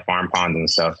layouts at farm ponds and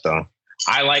stuff. So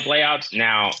I like layouts.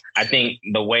 Now, I think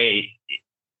the way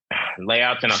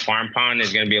layouts in a farm pond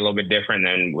is going to be a little bit different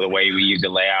than the way we use the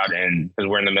layout, and because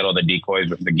we're in the middle of the decoys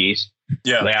with the geese.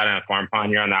 Yeah. Layout in a farm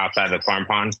pond, you're on the outside of the farm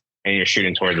pond, and you're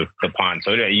shooting towards the pond.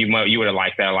 So you would have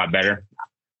liked that a lot better.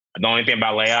 The only thing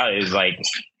about layout is, like,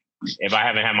 if I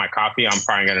haven't had my coffee, I'm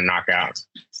probably going to knock out.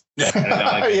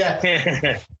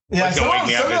 Yeah.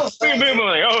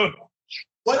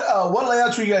 What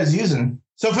layouts were you guys using?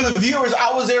 So for the viewers,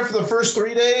 I was there for the first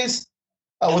 3 days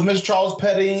with Mr. Charles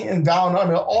Petty and Val and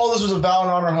Honor. All this was a Val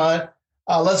and Honor hunt.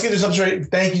 Let's get this up straight.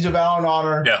 Thank you to Val and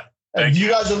Honor. Yeah. If you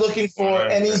guys are looking for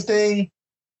anything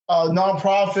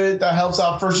nonprofit that helps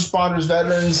out first responders,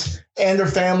 veterans, and their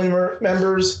family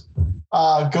members,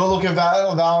 go look at Val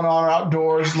and Honor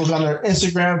Outdoors. Look on their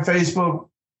Instagram, Facebook,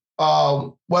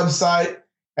 website.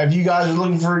 If you guys are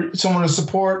looking for someone to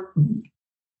support,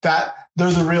 they're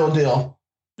the real deal.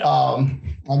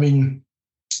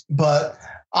 But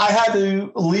I had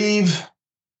to leave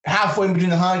halfway between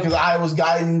the hunt because I was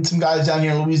guiding some guys down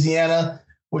here in Louisiana,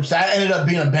 which that ended up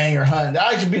being a banger hunt.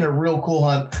 That actually being a real cool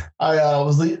hunt. I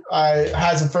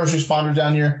had some first responders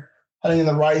down here hunting in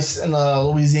the rice in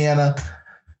Louisiana.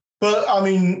 But I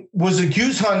mean, was it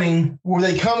goose hunting? Were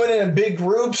they coming in big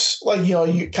groups, like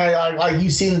you kind of like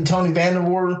you seen the Tony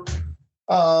Vandervoort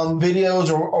videos,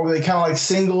 or were they kind of like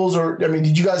singles? Or I mean,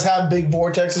 did you guys have big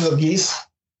vortexes of geese?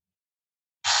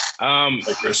 I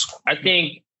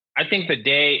think the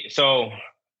day. So,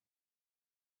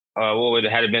 what would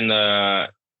it had been the?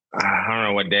 I don't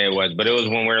know what day it was, but it was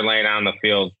when we were laying out in the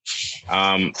field.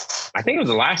 I think it was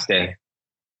the last day.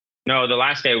 No, the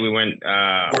last day we went. We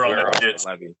were on the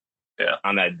levee. Yeah,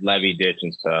 on that levee ditch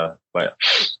and stuff. But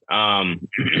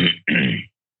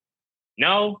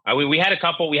no, we had a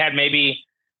couple. We had maybe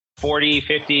 40,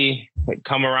 50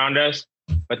 come around us,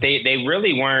 but they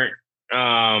really weren't.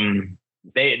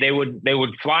 They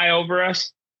would fly over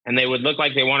us, and they would look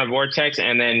like they want a vortex.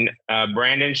 And then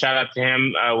Brandon, shout out to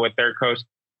him with Third Coast.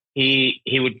 He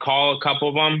would call a couple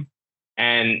of them,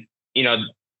 and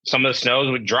some of the snows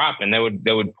would drop, and they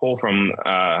would pull from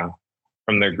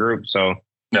their group. So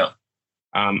no.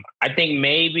 I think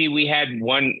maybe we had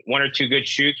one or two good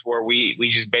shoots where we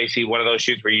just basically one of those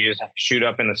shoots where you just shoot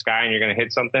up in the sky and you're going to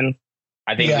hit something.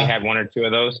 I think we had one or two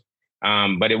of those.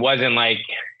 But it wasn't like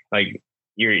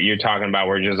you're talking about,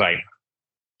 we're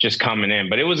just coming in,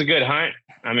 but it was a good hunt.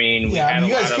 I mean, you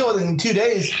guys killed it in 2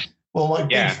 days. Well,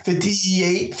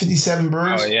 58, 57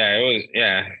 birds. Oh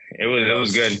yeah. It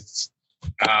was good.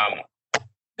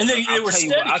 And they were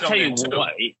steady. I'll tell you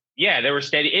what. Yeah, they were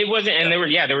steady. It wasn't, and they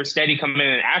were steady coming in.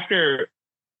 And after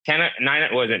 9,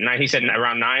 was it 9? He said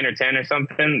around 9 or 10 or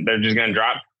something. They're just gonna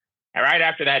drop. And right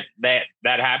after that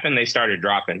happened, they started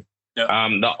dropping. Yep.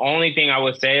 The only thing I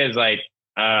would say is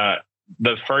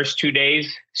the first 2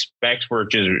 days, specs were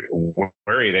just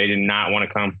worried. They did not want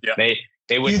to come. Yep.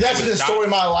 They would. Dude, that's been the story of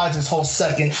my life. This whole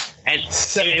second. And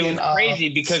it was crazy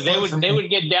because they would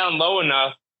get down low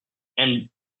enough, and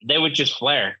they would just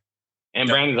flare. And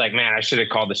Brandon's like, man, I should have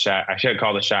called the shot.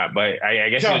 But I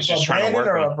guess he was just trying to work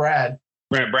on Brad.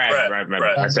 Brad.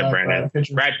 I said Brandon.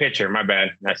 Brad Pitcher. My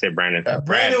bad. I said Brandon.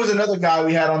 Brandon was another guy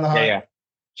we had on the hunt. Yeah.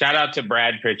 Shout out to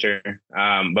Brad Pitcher.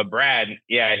 But Brad,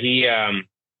 he,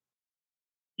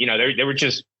 they were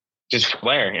just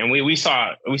flare. And we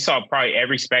saw probably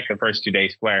every spec the first 2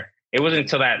 days flare. It wasn't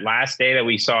until that last day that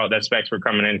we saw that specs were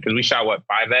coming in, because we shot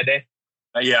 5 that day?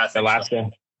 Yeah. The last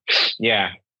day.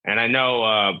 Yeah. And I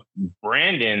know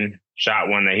Brandon shot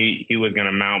one that he was going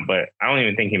to mount, but I don't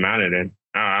even think he mounted it.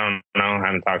 I don't know. I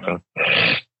haven't talked to him.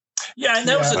 Yeah, and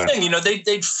that was the thing.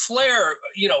 They'd flare,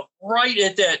 right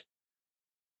at that,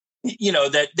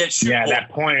 that shoot. Yeah,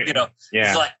 that point.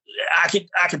 It's like I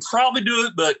could probably do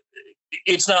it, but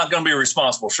it's not going to be a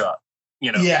responsible shot.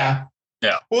 Yeah.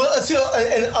 Yeah. Well,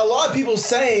 and a lot of people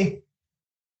say.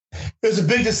 There's a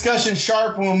big discussion,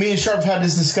 Sharp, when me and Sharp had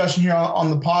this discussion here on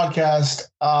the podcast.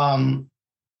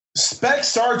 Spec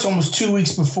starts almost 2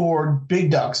 weeks before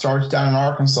Big Duck starts down in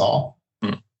Arkansas.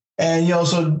 And,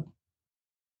 so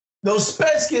those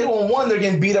specs they're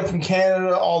getting beat up from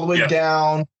Canada all the way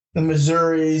down the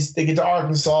Missouris. They get to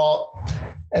Arkansas,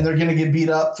 and they're going to get beat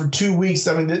up for 2 weeks.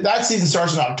 I mean, that season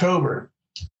starts in October.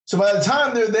 So by the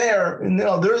time they're there, and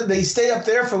they stay up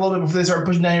there for a little bit before they start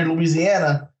pushing down here to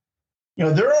Louisiana.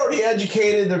 They're already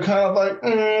educated. They're kind of like,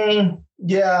 I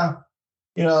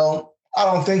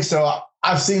don't think so.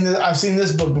 I've seen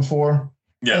this book before.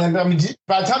 Yeah. And I mean,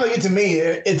 by the time they get to me,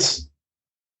 it's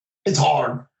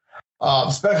hard.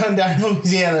 Spec hunting down in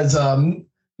Louisiana is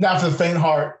not for the faint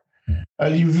heart.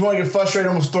 If you want to get frustrated,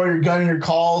 almost throw your gun in your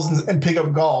calls and pick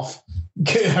up golf.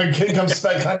 Come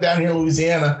spec hunt down here in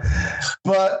Louisiana.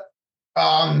 But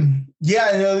I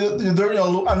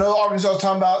know Arkansas is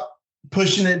talking about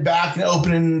pushing it back and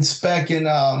opening spec and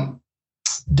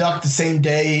duck the same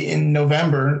day in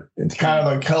November to kind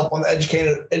of help on the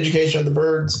education of the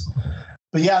birds.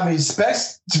 But yeah, I mean,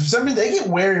 specs, for some reason, they get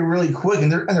wary really quick, and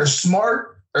they're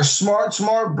smart. They're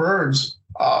smart birds.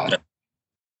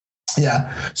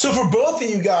 Yeah. So for both of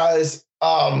you guys,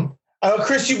 I know,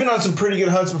 Chris, you've been on some pretty good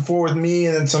hunts before with me,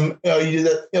 and then some, you did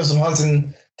that, some hunts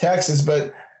in Texas,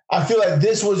 but I feel like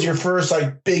this was your first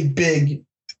big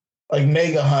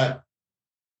mega hunt.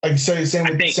 I think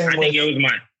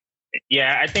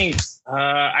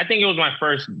it was my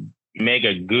first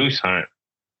mega goose hunt.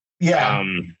 Yeah.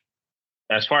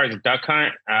 As far as duck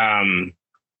hunt, I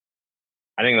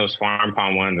think those farm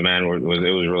pond ones, man, it was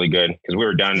really good because we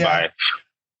were done by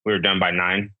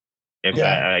 9. If Yeah.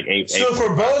 that, like So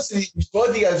for both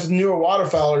of you guys newer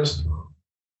waterfowlers,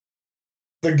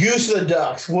 the goose or the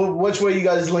ducks, which way you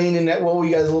guys lean in that? What were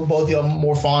you guys both of you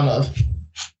more fond of?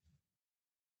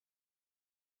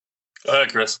 Go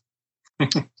ahead, Chris.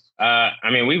 I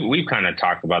mean, we've kind of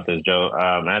talked about this, Joe,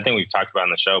 and I think we've talked about it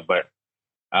on the show, but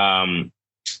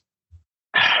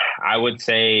I would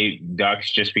say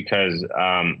ducks just because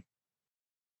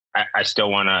I still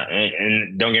want to,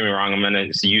 and don't get me wrong, I'm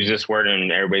going to use this word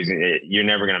and you're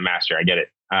never going to master. I get it.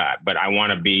 But I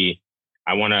want to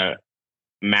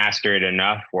master it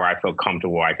enough where I feel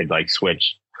comfortable. I could like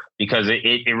switch because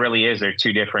it really is. They're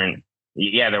two different.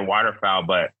 Yeah, they're waterfowl,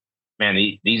 but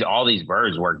man, all these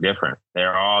birds work different.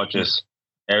 They're all just,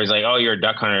 there's like, oh, you're a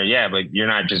duck hunter. Yeah. But you're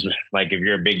not just like, if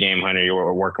you're a big game hunter,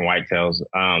 you're working whitetails.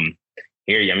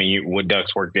 Here, I mean, wood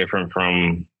ducks work different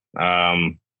from,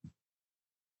 let's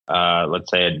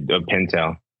say a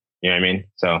pintail, you know what I mean?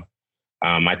 So,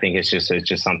 I think it's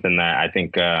just something that I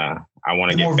think, I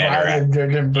want to get better at.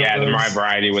 Yeah. The more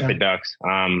variety with the ducks.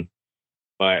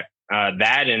 But,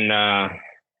 that and,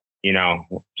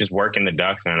 just working the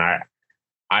ducks, and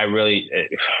I really,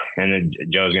 and then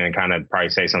Joe's going to kind of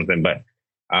probably say something, but,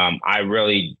 I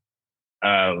really,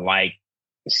 like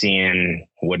seeing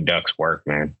wood ducks work,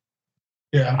 man.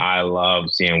 Yeah. I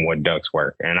love seeing wood ducks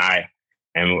work, and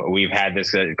we've had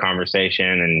this conversation,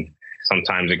 and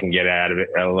sometimes it can get out of it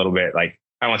a little bit. Like,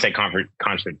 I don't want to say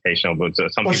confrontational, but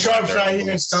some people have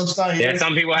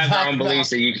some people have their own beliefs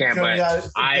that you can't. But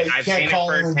I've seen it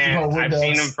firsthand. I've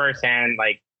seen them firsthand.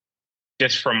 Like,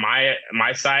 just from my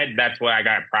side, that's what I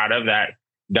got proud of. That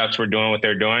ducks were doing what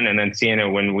they're doing, and then seeing it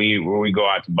when we go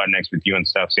out to butt next with you and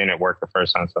stuff, seeing it work the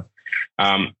first time. So,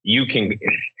 you can.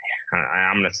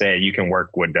 I'm going to say it, you can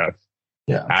work wood ducks.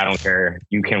 Yeah. I don't care.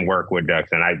 You can work wood ducks.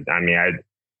 And I mean, I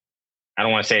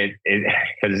don't want to say it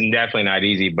because it's definitely not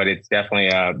easy, but it's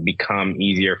definitely become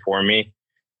easier for me.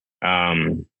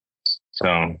 And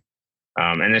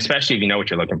especially if you know what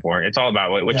you're looking for, it's all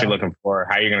about what you're looking for,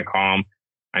 how you're going to call them.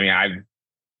 I mean,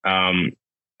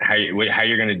 how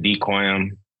you're going to decoy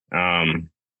them.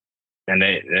 And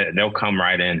they'll come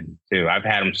right in too. I've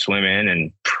had them swim in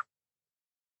and,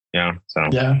 so.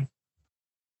 Yeah.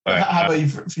 But, how about you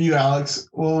for you, Alex?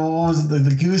 What was it,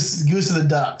 the goose or the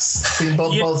ducks?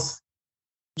 Both.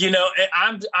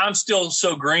 I'm still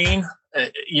so green.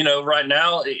 Right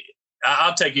now,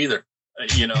 I'll take either. I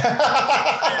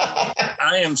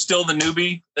am still the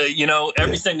newbie.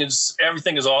 Everything is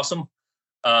awesome.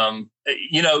 To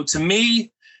me,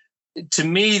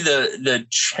 the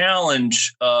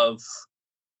challenge of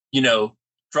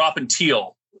dropping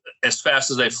teal as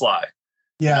fast as they fly.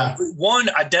 Yeah. One,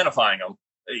 identifying them.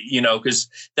 Because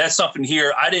that's something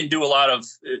here. I didn't do a lot of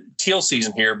teal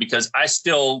season here because I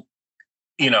still,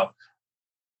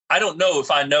 I don't know if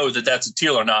I know that that's a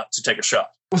teal or not to take a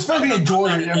shot. Well, especially in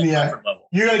Georgia,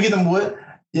 you're going to get them wood.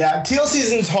 Yeah, teal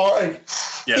season's hard.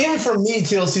 Yeah. Even for me,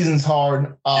 teal season's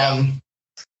hard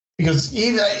because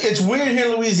it's weird here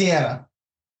in Louisiana.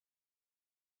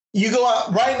 You go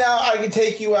out right now, I can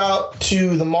take you out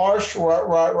to the marsh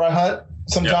where I hunt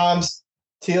sometimes,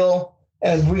 teal.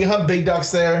 And we hunt big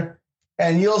ducks there,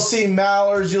 and you'll see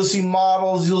mallards, you'll see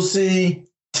models, you'll see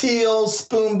teals,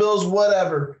 spoonbills,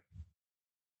 whatever.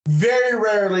 Very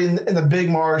rarely in the big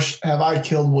marsh have I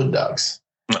killed wood ducks.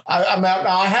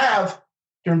 I have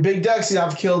during big duck season.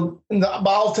 I've killed, but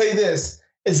I'll tell you this: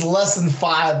 it's less than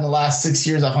 5 in the last 6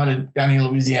 years I've hunted down here in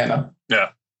Louisiana. Yeah.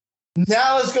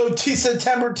 Now let's go to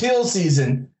September teal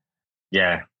season.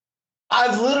 Yeah.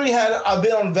 I've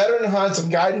been on veteran hunts, I'm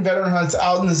guiding veteran hunts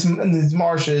out in these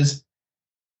marshes,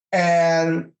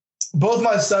 and both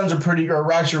my sons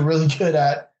are actually really good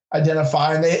at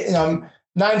identifying. They, 9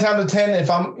 times out of 10, if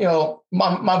I'm,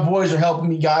 my boys are helping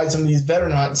me guide some of these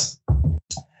veteran hunts,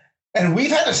 and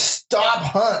we've had to stop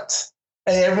hunts.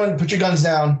 Hey, everyone, put your guns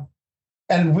down,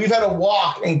 and we've had to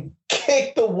walk and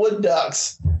kick the wood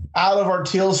ducks out of our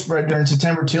teal spread during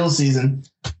September teal season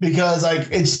because,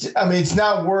 it's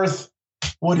not worth.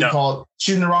 What do you call it?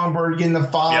 Shooting the wrong bird, getting the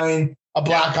fine, a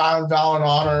black eye on Valiant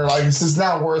Honor. Like, it's just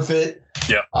not worth it.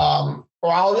 Yeah. Or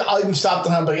I'll even stop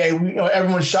the hunt. But hey,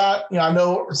 everyone shot. I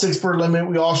know 6 bird limit.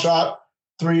 We all shot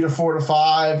 3 to 4 to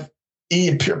 5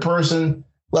 each person.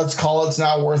 Let's call it. It's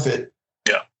not worth it.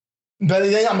 Yeah. But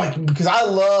I'm like, because I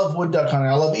love wood duck hunting.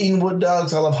 I love eating wood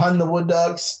ducks. I love hunting the wood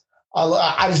ducks.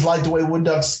 I just like the way wood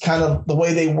ducks the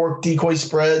way they work decoy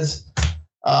spreads.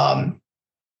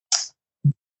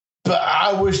 But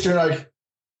I wish they're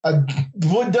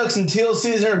wood ducks and teal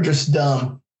season are just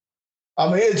dumb. I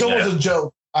mean, it's almost a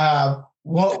joke.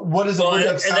 What is a wood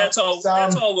duck sound? And that's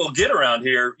all we'll get around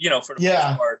here, for the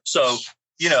most part. So,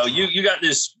 you got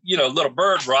this, little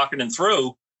bird rocketing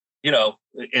through,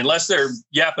 unless they're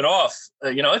yapping off,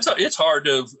 it's hard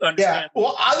to understand. Yeah.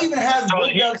 Well, I've even had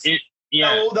wood ducks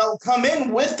that'll come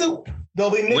in they'll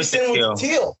be mixed in with the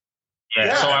teal.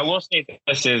 Yeah. So I will say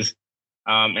this is,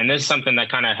 and this is something that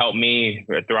kind of helped me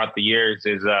throughout the years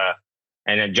is,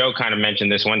 and then Joe kind of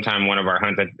mentioned this one time, one of our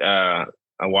hunts a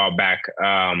while back.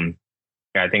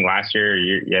 I think last year,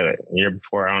 year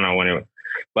before, I don't know when it was,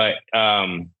 but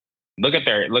look at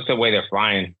the way they're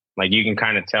flying. Like you can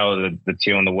kind of tell the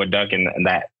teal and the wood duck and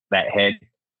that head,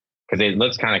 because it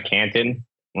looks kind of canted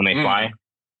when they fly.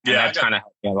 Yeah, and that's kind of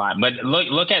a lot. But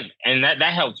look at, and that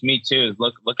helps me too. Is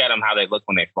look at them how they look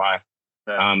when they fly.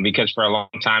 Because for a long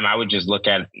time I would just look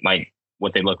at like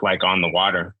what they look like on the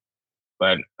water,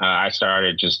 but I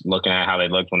started just looking at how they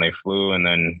looked when they flew, and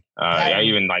then I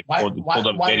even like pulled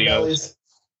up videos.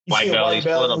 White bellies,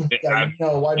 pull up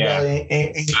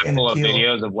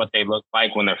videos of what they look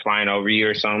like when they're flying over you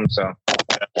or something. So,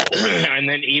 and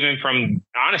then even from,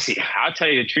 honestly, I'll tell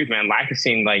you the truth, man,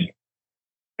 Lacassine, like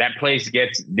that place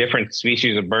gets different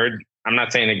species of birds. I'm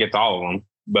not saying it gets all of them,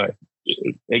 but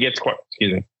it gets quite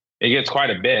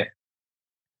a bit.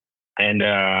 And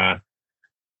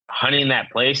hunting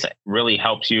that place really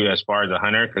helps you as far as a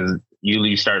hunter, because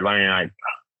you start learning like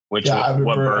what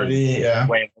bird. Yeah.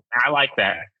 I like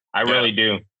that. I really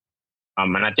do.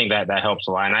 And I think that helps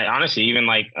a lot. And I honestly, even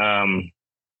like, hunting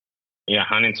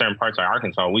certain parts of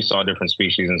Arkansas, we saw different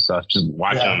species and stuff, just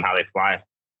watching them, how they fly.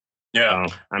 Yeah.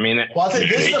 So, I mean, I think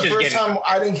this is the first time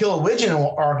I didn't kill a widgeon in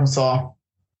Arkansas.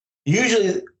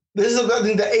 Usually, this is, I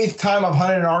think, the 8th time I've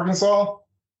hunted in Arkansas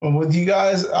with you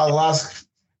guys the last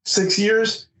 6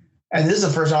 years. And this is the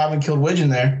first time I haven't killed widgeon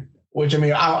there, which, I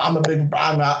mean,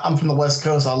 I'm from the West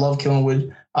Coast. I love killing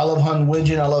widgeon. I love hunting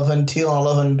widgeon. I love hunting teal. And I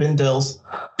love hunting pintails.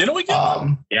 Didn't we get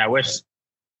I wish.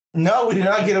 No, we did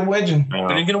not get a widgeon.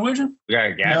 Didn't get a widgeon? We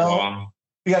got a gadwall. No,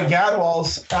 we got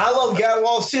gadwalls. I love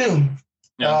gadwalls too.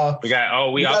 Yeah.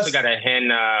 We also got a hen,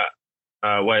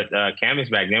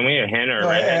 canvasback, didn't we? A hen or a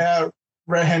redhead?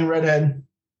 Yeah, redhead.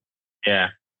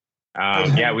 Yeah.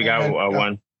 We got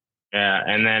one. Yeah.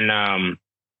 And then,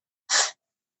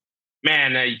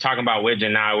 man, you talking about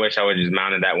widgeon now. I wish I would have just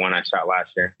mounted that one I shot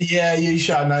last year. Yeah, you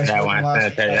shot a nice that one.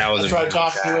 That was what I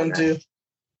talked you into.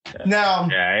 Yeah. Now,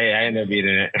 I ended up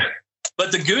beating it.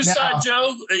 But the goose side,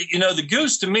 Joe, the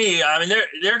goose to me, I mean,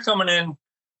 they're coming in,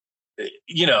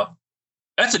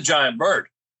 that's a giant bird.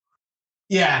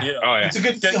 Yeah. It's a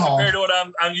good compared to what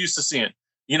I'm used to seeing.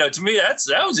 To me, that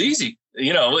was easy.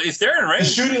 If they're in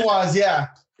range. Shooting wise, yeah.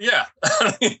 Yeah.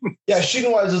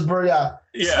 Shooting wise, this bird,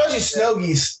 especially snow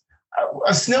geese.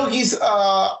 Snow geese,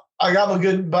 I got a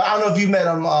good, but I don't know if you met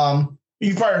him.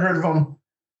 You've probably heard of him.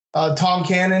 Tom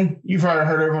Cannon. You've probably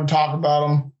heard everyone talk about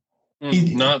him.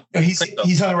 He's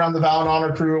hung around the Valiant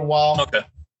Honor crew a while. Okay.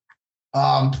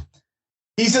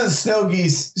 He says snow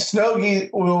geese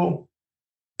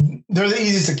they're the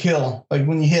easiest to kill. Like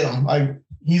when you hit them, like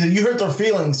you hurt their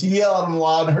feelings. You yell at them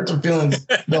loud and hurt their feelings.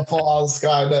 They'll fall out of the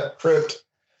sky. That crypt.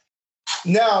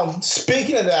 Now,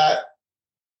 speaking of that,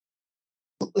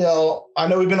 I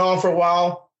know we've been on for a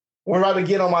while. We're about to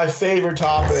get on my favorite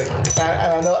topic,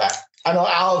 and I know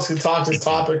Alex can talk this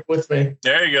topic with me.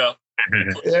 There you go.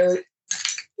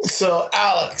 So,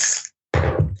 Alex,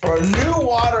 for a new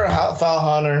waterfowl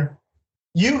hunter,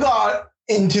 you got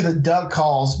into the duck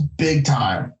calls big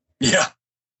time. Yeah.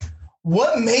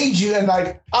 What made you? And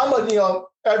like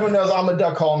everyone knows I'm a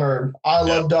duck call nerd. I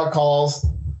love duck calls.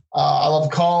 I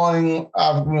love calling.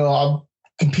 I've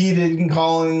competed in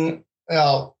calling.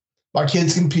 My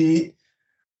kids compete.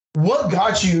 What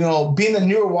got you, being the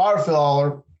newer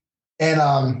waterfowler,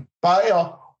 and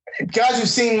guys who've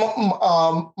seen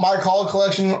my call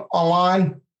collection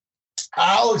online,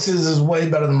 Alex's is way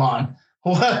better than mine.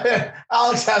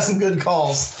 Alex has some good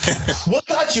calls. What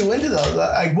got you into those?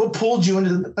 Like, what pulled you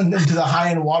into the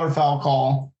high-end waterfowl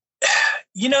call?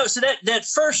 So that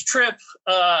first trip,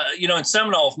 in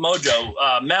Seminole with Mojo,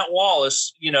 Matt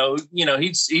Wallace,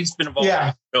 he's been involved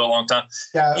for a long time.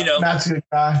 Yeah, Matt's a good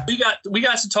guy. We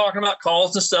got to talking about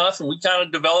calls and stuff, and we kind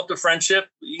of developed a friendship,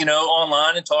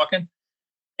 online and talking.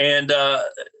 And to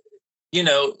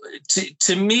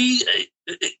me,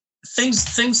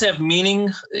 things have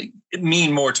mean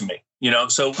more to me,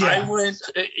 So I went,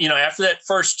 after that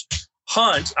first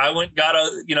hunt, I went got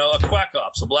a quack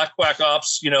ops, a black quack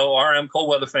ops, RM cold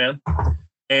weather fan,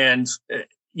 and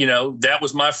that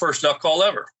was my first duck call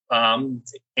ever. And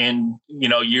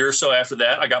a year or so after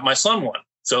that, I got my son one,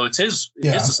 so it's his.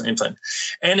 It's the same thing,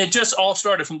 and it just all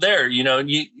started from there.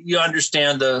 You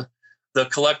understand the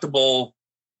collectible,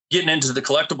 getting into the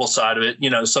collectible side of it, you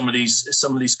know, some of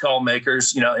these call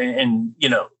makers, you know, and you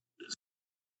know,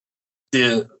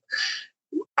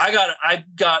 I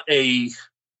got a,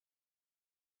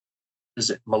 is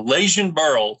it Malaysian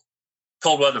Burl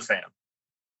cold weather fan?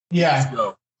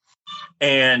 Yeah.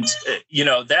 And you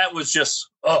know, that was just,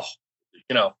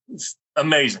 you know,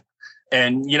 amazing.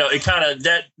 And you know, it kind of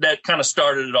that kind of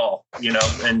started it all, you know.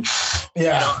 And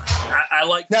yeah, you know, I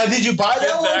like. Now, did you buy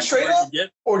that one straight up,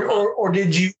 or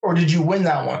did you win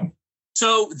that one?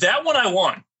 So that one I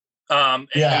won.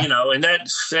 Yeah. And, you know, and that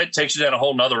takes you down a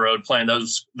whole nother road playing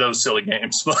those silly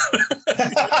games. You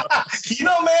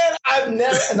know, man, I've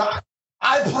never, and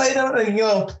I played them, and, you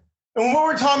know, and what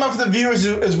we're talking about for the viewers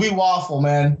is we waffle,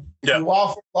 man. Yeah. We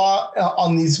waffle a lot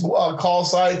on these call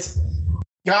sites.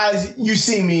 Guys, you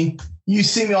see me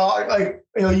all, like,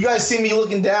 you know, you guys see me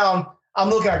looking down. I'm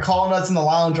looking at call nuts in the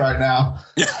lounge right now.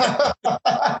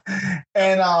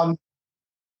 And,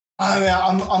 I mean,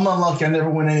 I'm unlucky. I never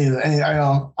win any of any.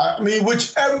 I mean,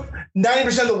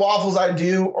 90% of the waffles I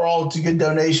do are all to good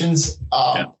donations,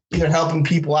 either helping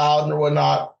people out or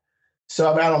whatnot. So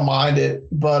I mean, I don't mind it.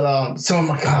 But so I'm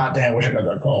like, God damn, I wish I got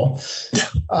that call.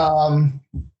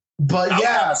 But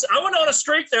I went on a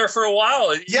streak there for a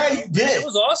while. Yeah, you did. It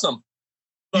was awesome.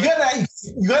 But you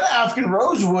got an African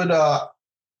Rosewood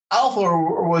Alpha,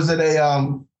 or was it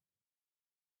a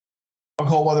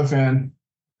cold weather fan?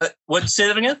 What? Say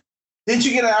that again. Didn't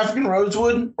you get an African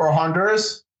Rosewood or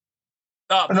Honduras?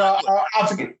 No,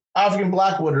 African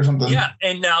Blackwood or something. Yeah,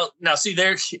 and now see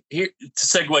here to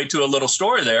segue to a little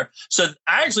story there. So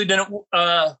I actually didn't.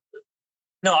 No,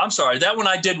 I'm sorry. That one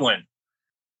I did win.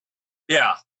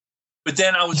 Yeah, but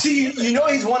then I was. See, you know,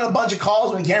 he's won a bunch of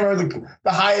calls. When you can't remember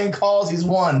the high end calls, he's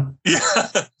won. Yeah,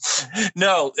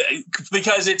 no,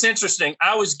 because it's interesting.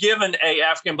 I was given a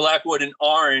African Blackwood and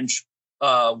orange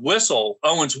whistle,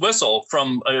 Owens whistle,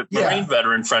 from a Marine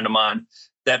veteran friend of mine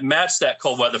that matched that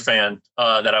cold weather fan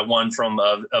that I won from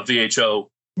a VHO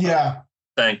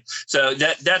thing. So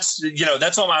that's you know,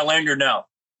 that's on my lanyard now,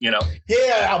 you know.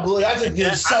 Yeah, I believe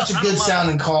that's such a good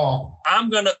sounding call. I'm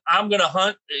gonna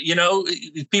hunt, you know,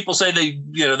 people say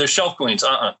they're shelf queens.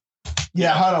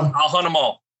 Yeah, hunt them. I'll hunt them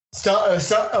all.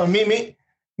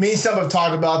 Me and some have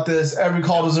talked about this. Every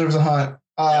call deserves a hunt.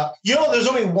 You know, there's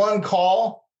only one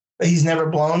call that he's never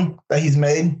blown, that he's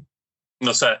made.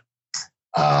 What's that?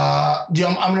 I'm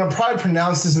going to probably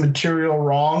pronounce this material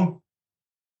wrong.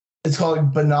 It's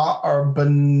called pretty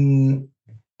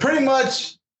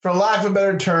much, for lack of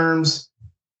better terms,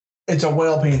 it's a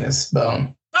whale penis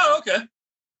bone. Oh, okay.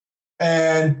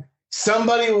 And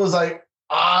somebody was like,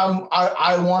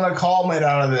 I want a call made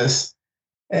out of this.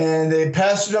 And they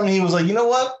pestered him. And he was like, you know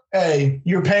what? Hey,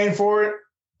 you're paying for it.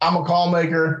 I'm a call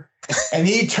maker. And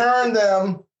he turned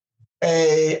them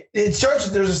there's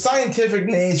a scientific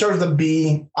name, it starts with a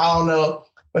B. I don't know.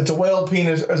 But it's a whale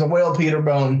penis, it's a whale Peter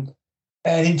bone.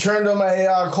 And he turned them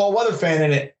a cold weather fan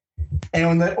in it. And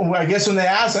when they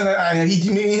asked him, me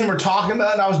and him were talking about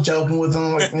it, and I was joking with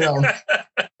him, like, you know,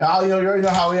 you already know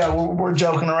how we're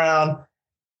joking around.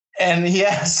 And he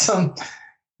asked him,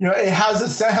 you know, how's it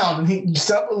sound? And he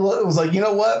was like, you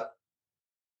know what?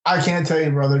 I can't tell you,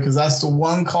 brother, because that's the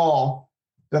one call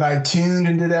that I tuned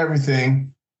and did everything.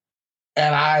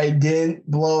 And I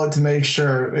didn't blow it to make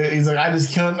sure. He's like, I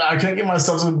couldn't get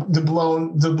myself to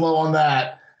blow on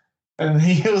that. And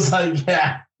he was like,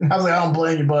 yeah. And I was like, I don't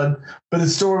blame you, bud. But the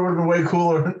story would have been way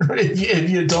cooler if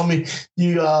you had told me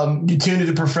you tuned it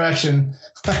to perfection.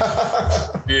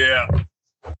 Yeah.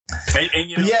 And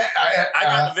you know, I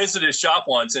got to visit his shop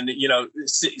once, and you know,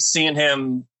 seeing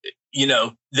him, you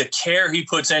know, the care he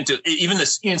puts into even the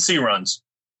CNC runs.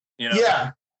 You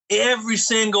know, every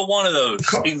single one of those,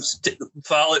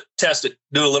 file it, test it,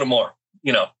 do a little more.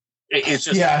 You know, it's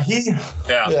just Now, dude.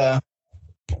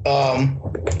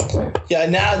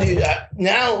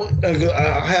 Now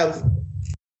I have,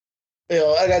 you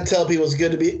know, I gotta tell people it's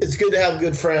good to have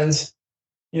good friends.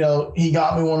 You know, he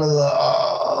got me one of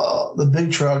the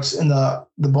big trucks in the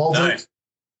Baltic. Nice.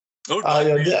 Oh, Black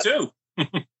Band too.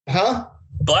 Huh?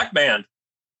 Black Band.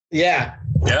 Yeah.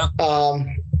 Yeah.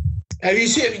 Have you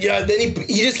seen? Yeah. Then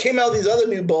he just came out with these other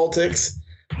new Baltics.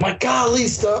 My golly,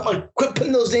 stuff. Like, quit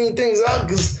putting those dang things out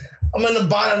because I'm gonna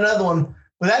buy another one.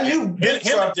 But that new big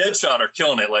truck, and Deadshot are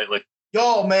killing it lately.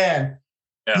 Oh man.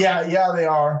 Yeah, they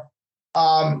are.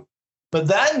 But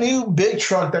that new big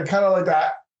truck, that kind of like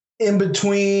that in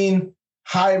between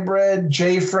hybrid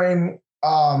J-frame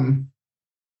cut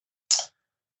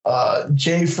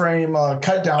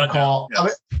down call. Yeah.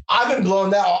 I've been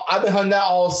blowing that. I've been hunting that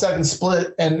all second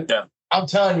split, and I'm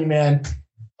telling you, man,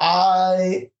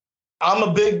 I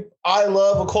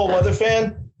love a cold weather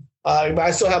fan, But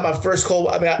I still have my first cold.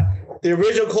 I mean, the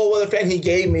original cold weather fan he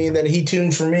gave me, and then he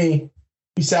tuned for me.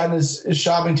 He sat in his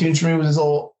shopping tunes for me with his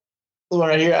little one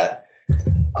right here.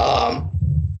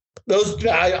 Those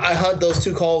I hunt those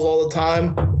two calls all the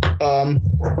time.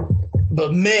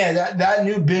 But man, that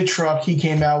new big truck he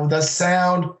came out with, that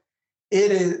sound,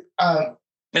 it is.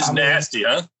 It's nasty,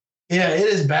 huh? Yeah, it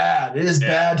is bad. It is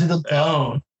bad to the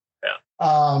bone.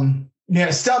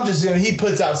 Yeah. Stump just, he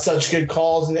puts out such good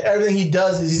calls, and everything he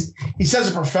does is he's such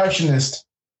a perfectionist.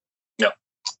 Yep.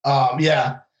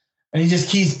 Yeah. And he just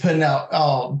keeps putting out.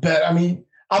 I mean,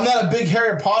 I'm not a big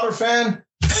Harry Potter fan,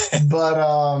 but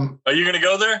are you going to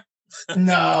go there?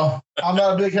 No, I'm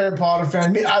not a big Harry Potter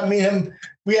fan. Me and him,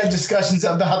 we have discussions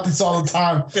about this all the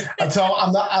time. I tell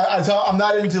him I'm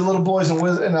not into little boys and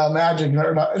magic,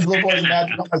 or not, little boys and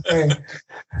magic, not my thing.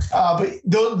 But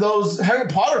those Harry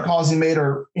Potter calls he made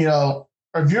are,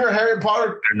 if you're a Harry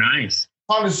Potter, they're nice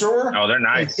connoisseur. Oh, they're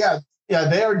nice. Yeah,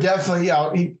 they are definitely.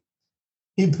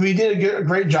 He did a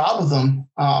great job with them.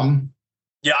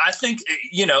 Yeah, I think,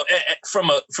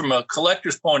 from a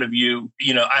collector's point of view,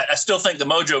 I still think the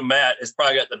Mojo Matt has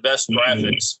probably got the best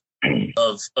graphics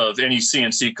of any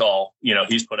CNC call,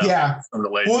 he's put out. Yeah. From the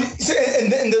latest. Well,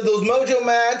 and those Mojo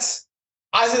Mats,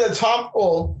 I say the top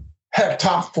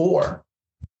 4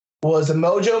 was a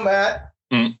Mojo Matt,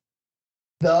 the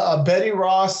Betty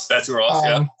Ross. Betty Ross,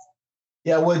 yeah.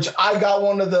 Yeah, which I got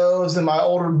one of those, and my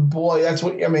older boy,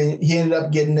 he ended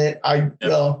up getting it.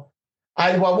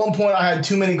 At one point, I had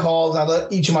too many calls. I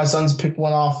let each of my sons pick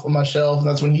one off of my shelf, and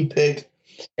that's when he picked.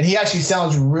 And he actually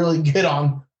sounds really good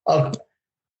on.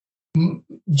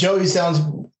 Joey sounds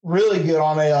really good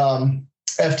on a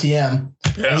FTM.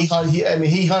 Yeah.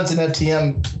 He hunts an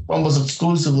FTM almost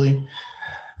exclusively.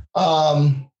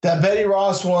 That Betty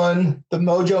Ross one, the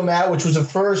Mojo Matt, which was the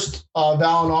first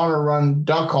Val and Honor run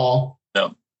duck call.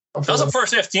 No, that was the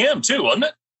first FTM too, wasn't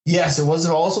it? Yes, it was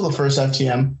also the first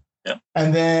FTM. Yeah,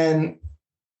 and then.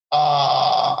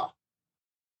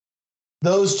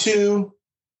 Those two,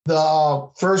 the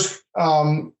first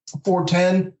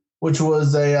 410, which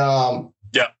was the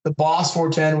Boss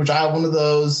 410, which I have one of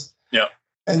those. Yeah.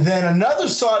 And then another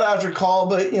sought after call,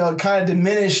 but kind of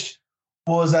diminished,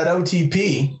 was that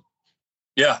OTP.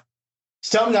 Yeah.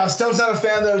 Stump's not a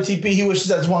fan of the OTP. He wishes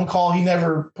that's one call he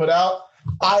never put out.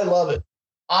 I love it.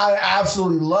 I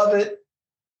absolutely love it.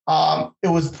 It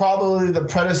was probably the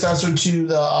predecessor to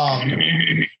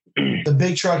the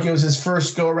big truck. It was his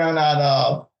first go around at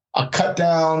a cut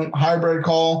down hybrid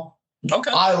call.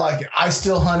 Okay. I like it. I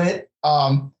still hunt it.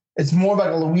 It's more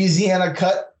like a Louisiana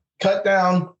cut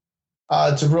down.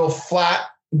 It's a real flat,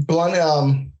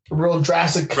 blunt, real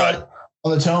drastic cut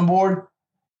on the tone board.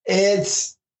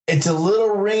 It's a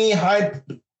little ringy, high,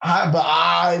 but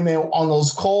on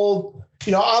those cold,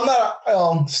 I'm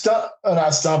not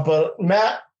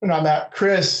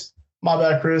Chris. My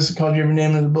bad, Chris. I called you every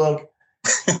name in the book.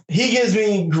 He gives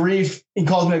me grief. He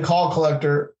calls me a call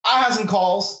collector. I have some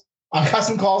calls. I got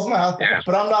some calls in my house,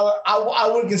 but I'm not. I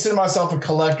wouldn't consider myself a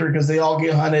collector because they all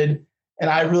get hunted, and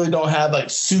I really don't have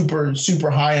like super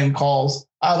high end calls.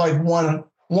 I have like one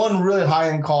really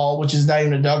high end call, which is not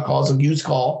even a duck call; it's a goose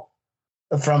call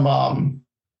from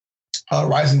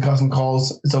Rising Custom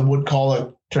Calls. It's a wood call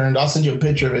that turned. I'll send you a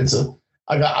picture of it.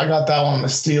 I got that one on the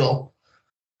steel.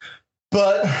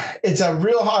 But it's a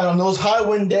real high on those high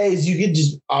wind days. You could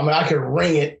just, I could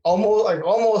ring it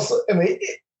almost.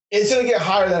 It's going to get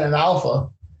higher than an alpha.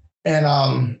 And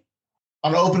on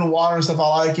open water and stuff,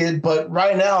 I like it. But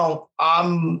right now,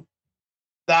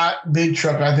 that big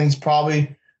truck, I think, is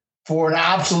probably for an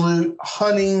absolute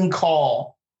hunting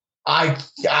call. I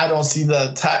don't see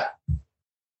the tap.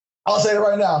 I'll say it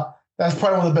right now. That's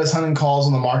probably one of the best hunting calls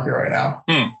on the market right now.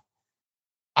 In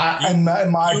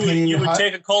my opinion, you would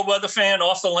take a cold weather fan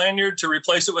off the lanyard to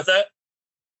replace it with that?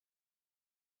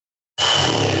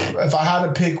 If I had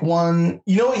to pick one,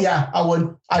 yeah, I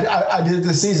would. I did it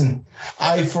this season.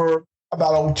 For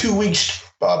about a 2 weeks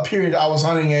period, I was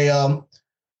hunting we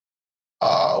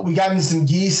got in some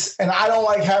geese, and I don't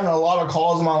like having a lot of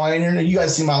calls on my lanyard. You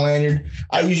guys see my lanyard.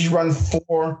 I usually run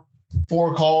four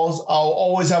calls. I'll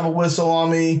always have a whistle on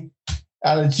me,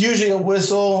 and it's usually a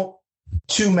whistle,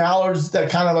 2 mallards that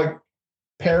kind of like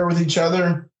pair with each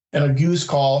other, and a goose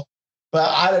call. But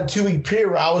I had a 2 week period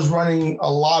where I was running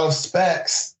a lot of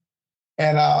specs,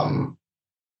 and I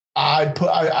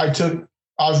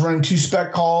was running 2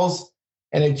 spec calls,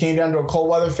 and it came down to a cold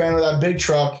weather fan with that big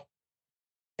truck,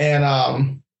 and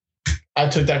I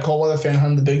took that cold weather fan,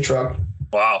 hunted the big truck.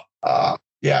 Wow.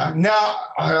 Yeah. Now,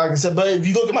 like I said, but if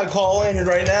you look at my call lanyard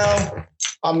right now,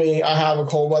 I have a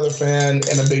cold weather fan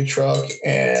and a big truck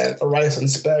and a Rice and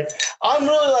spec. I'm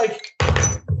really like,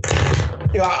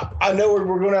 I know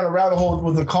we're going down a rabbit hole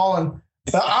with the calling,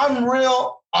 but I don't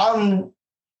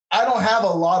have a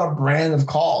lot of brand of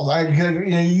calls.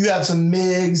 You have some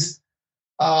MIGs,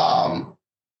 some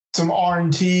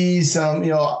R&T, some,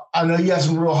 I know you have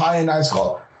some real high-end nice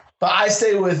calls, but I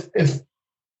stay with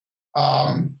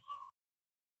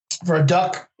for a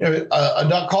duck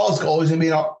call, it's always gonna be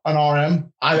an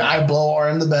RM. I blow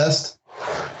RM the best.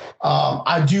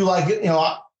 I do like it.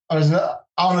 I don't know.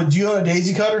 Do you own a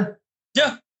daisy cutter?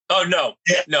 Yeah. Oh no,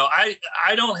 no. I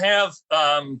don't have.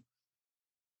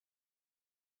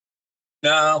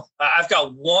 No, I've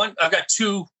got one. I've got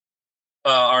two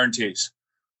R&Ts.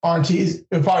 R&Ts.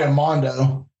 They're probably a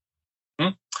Mondo.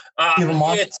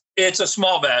 It's a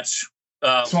small batch.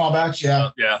 Small batch,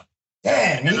 yeah. Yeah.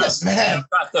 Damn, man.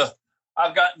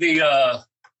 I've got the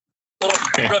little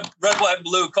red, white, and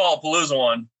blue Call Palooza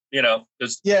one. My red,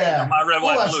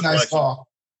 white, and blue nice collection. Call.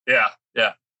 Yeah.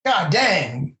 God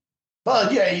dang,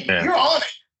 Bud. Yeah, you're on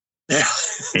it.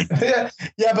 Yeah.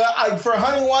 yeah, but for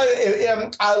hunting wise,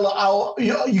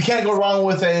 you can't go wrong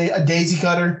with a daisy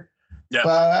cutter. Yeah.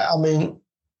 But I mean,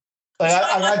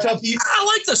 I tell people, I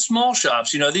like the small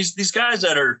shops. These guys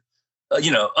that are,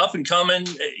 up and coming.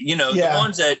 The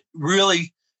ones that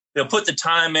really put the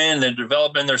time in, they're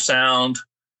developing their sound.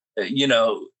 They're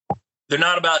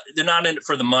not in it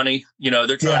for the money.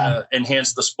 They're trying to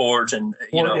enhance the sport, and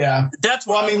that's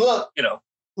what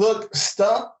Look,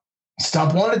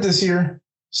 Stump won it this year.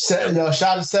 Shout out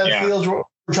to Seth Fields. We're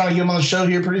trying to get him on the show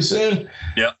here pretty soon.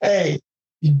 Yeah. Hey,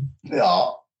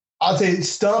 I'll tell you,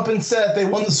 Stump and Seth, they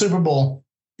won the Super Bowl.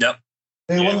 Yep.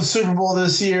 They won the Super Bowl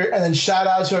this year. And then shout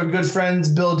out to our good friends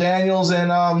Bill Daniels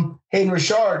and Hayden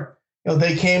Richard.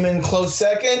 They came in close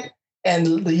second.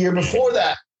 And the year before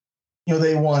that,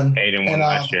 they won. Hayden won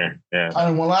last year. Yeah.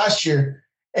 I won last year.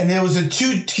 And there was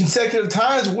 2 consecutive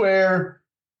times where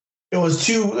it was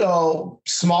 2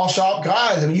 small shop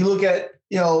guys. I mean, you look at,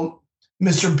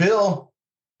 Mr. Bill,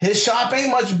 his shop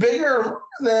ain't much bigger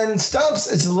than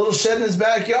Stump's. It's a little shed in his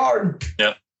backyard.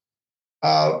 Yep.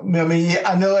 I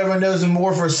know everyone knows him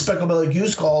more for speckle-bellied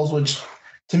goose calls, which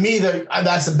to me,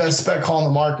 that's the best spec call in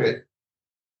the market.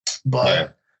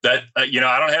 But I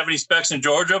don't have any specs in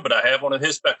Georgia, but I have one of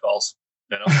his spec calls.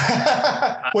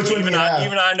 Which one do you have?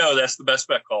 Even I know that's the best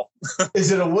spec call.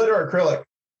 Is it a wood or acrylic?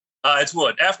 It's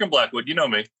wood, African blackwood. You know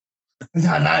me.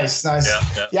 Nice.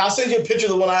 Yeah, I'll send you a picture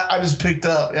of the one I just picked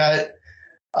up. Yeah,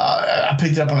 I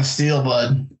picked it up on a steel,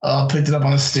 bud. Picked it up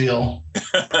on a steel.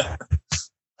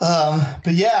 But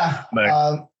yeah.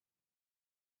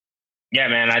 Yeah,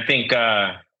 man. I think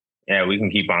we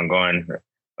can keep on going.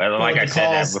 But like I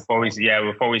said before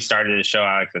we started the show,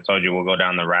 Alex, I told you we'll go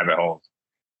down the rabbit holes.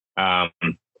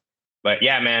 But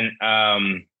yeah, man.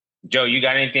 Joe, you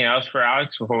got anything else for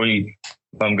Alex before we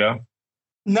let him go?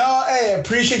 No, hey, I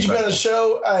appreciate you being on the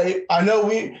show. I know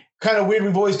we kind of weird.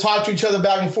 We've always talked to each other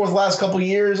back and forth the last couple of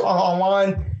years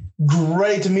online.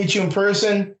 Great to meet you in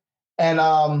person. And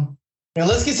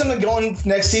let's get something going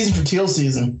next season for teal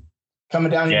season.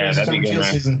 Coming down here for teal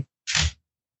season.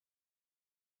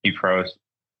 He froze.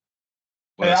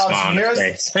 With a smile on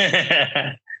his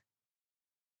face.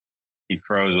 He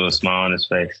froze with a smile on his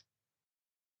face.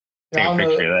 Take a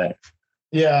picture of that.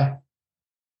 Yeah.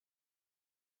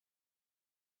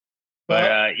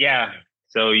 But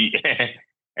so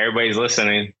everybody's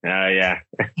listening.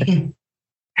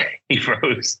 He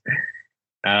froze.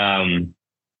 Probably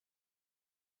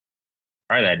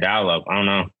that dial up. I don't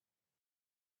know.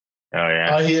 Oh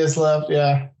yeah. Oh, he is left.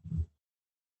 Yeah.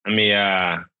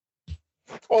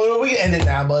 Well, we can end it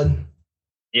now, bud.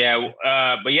 Yeah.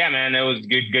 But yeah, man, it was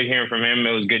good hearing from him.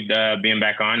 It was good being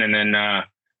back on, and then I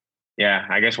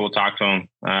guess we'll talk to him.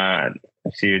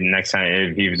 See you next time.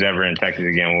 If he was ever in Texas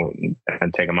again,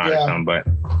 we'll take him out or something. But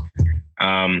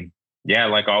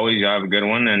like always, you have a good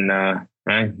one, and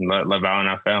let Val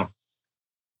not fail.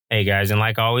 Hey guys, and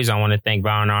like always, I want to thank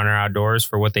Val and Honor Outdoors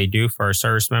for what they do for our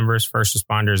service members, first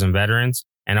responders, and veterans.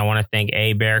 And I want to thank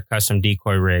A-Bear Custom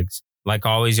Decoy Rigs. Like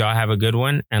always, y'all have a good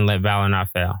one, and let Val not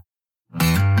fail.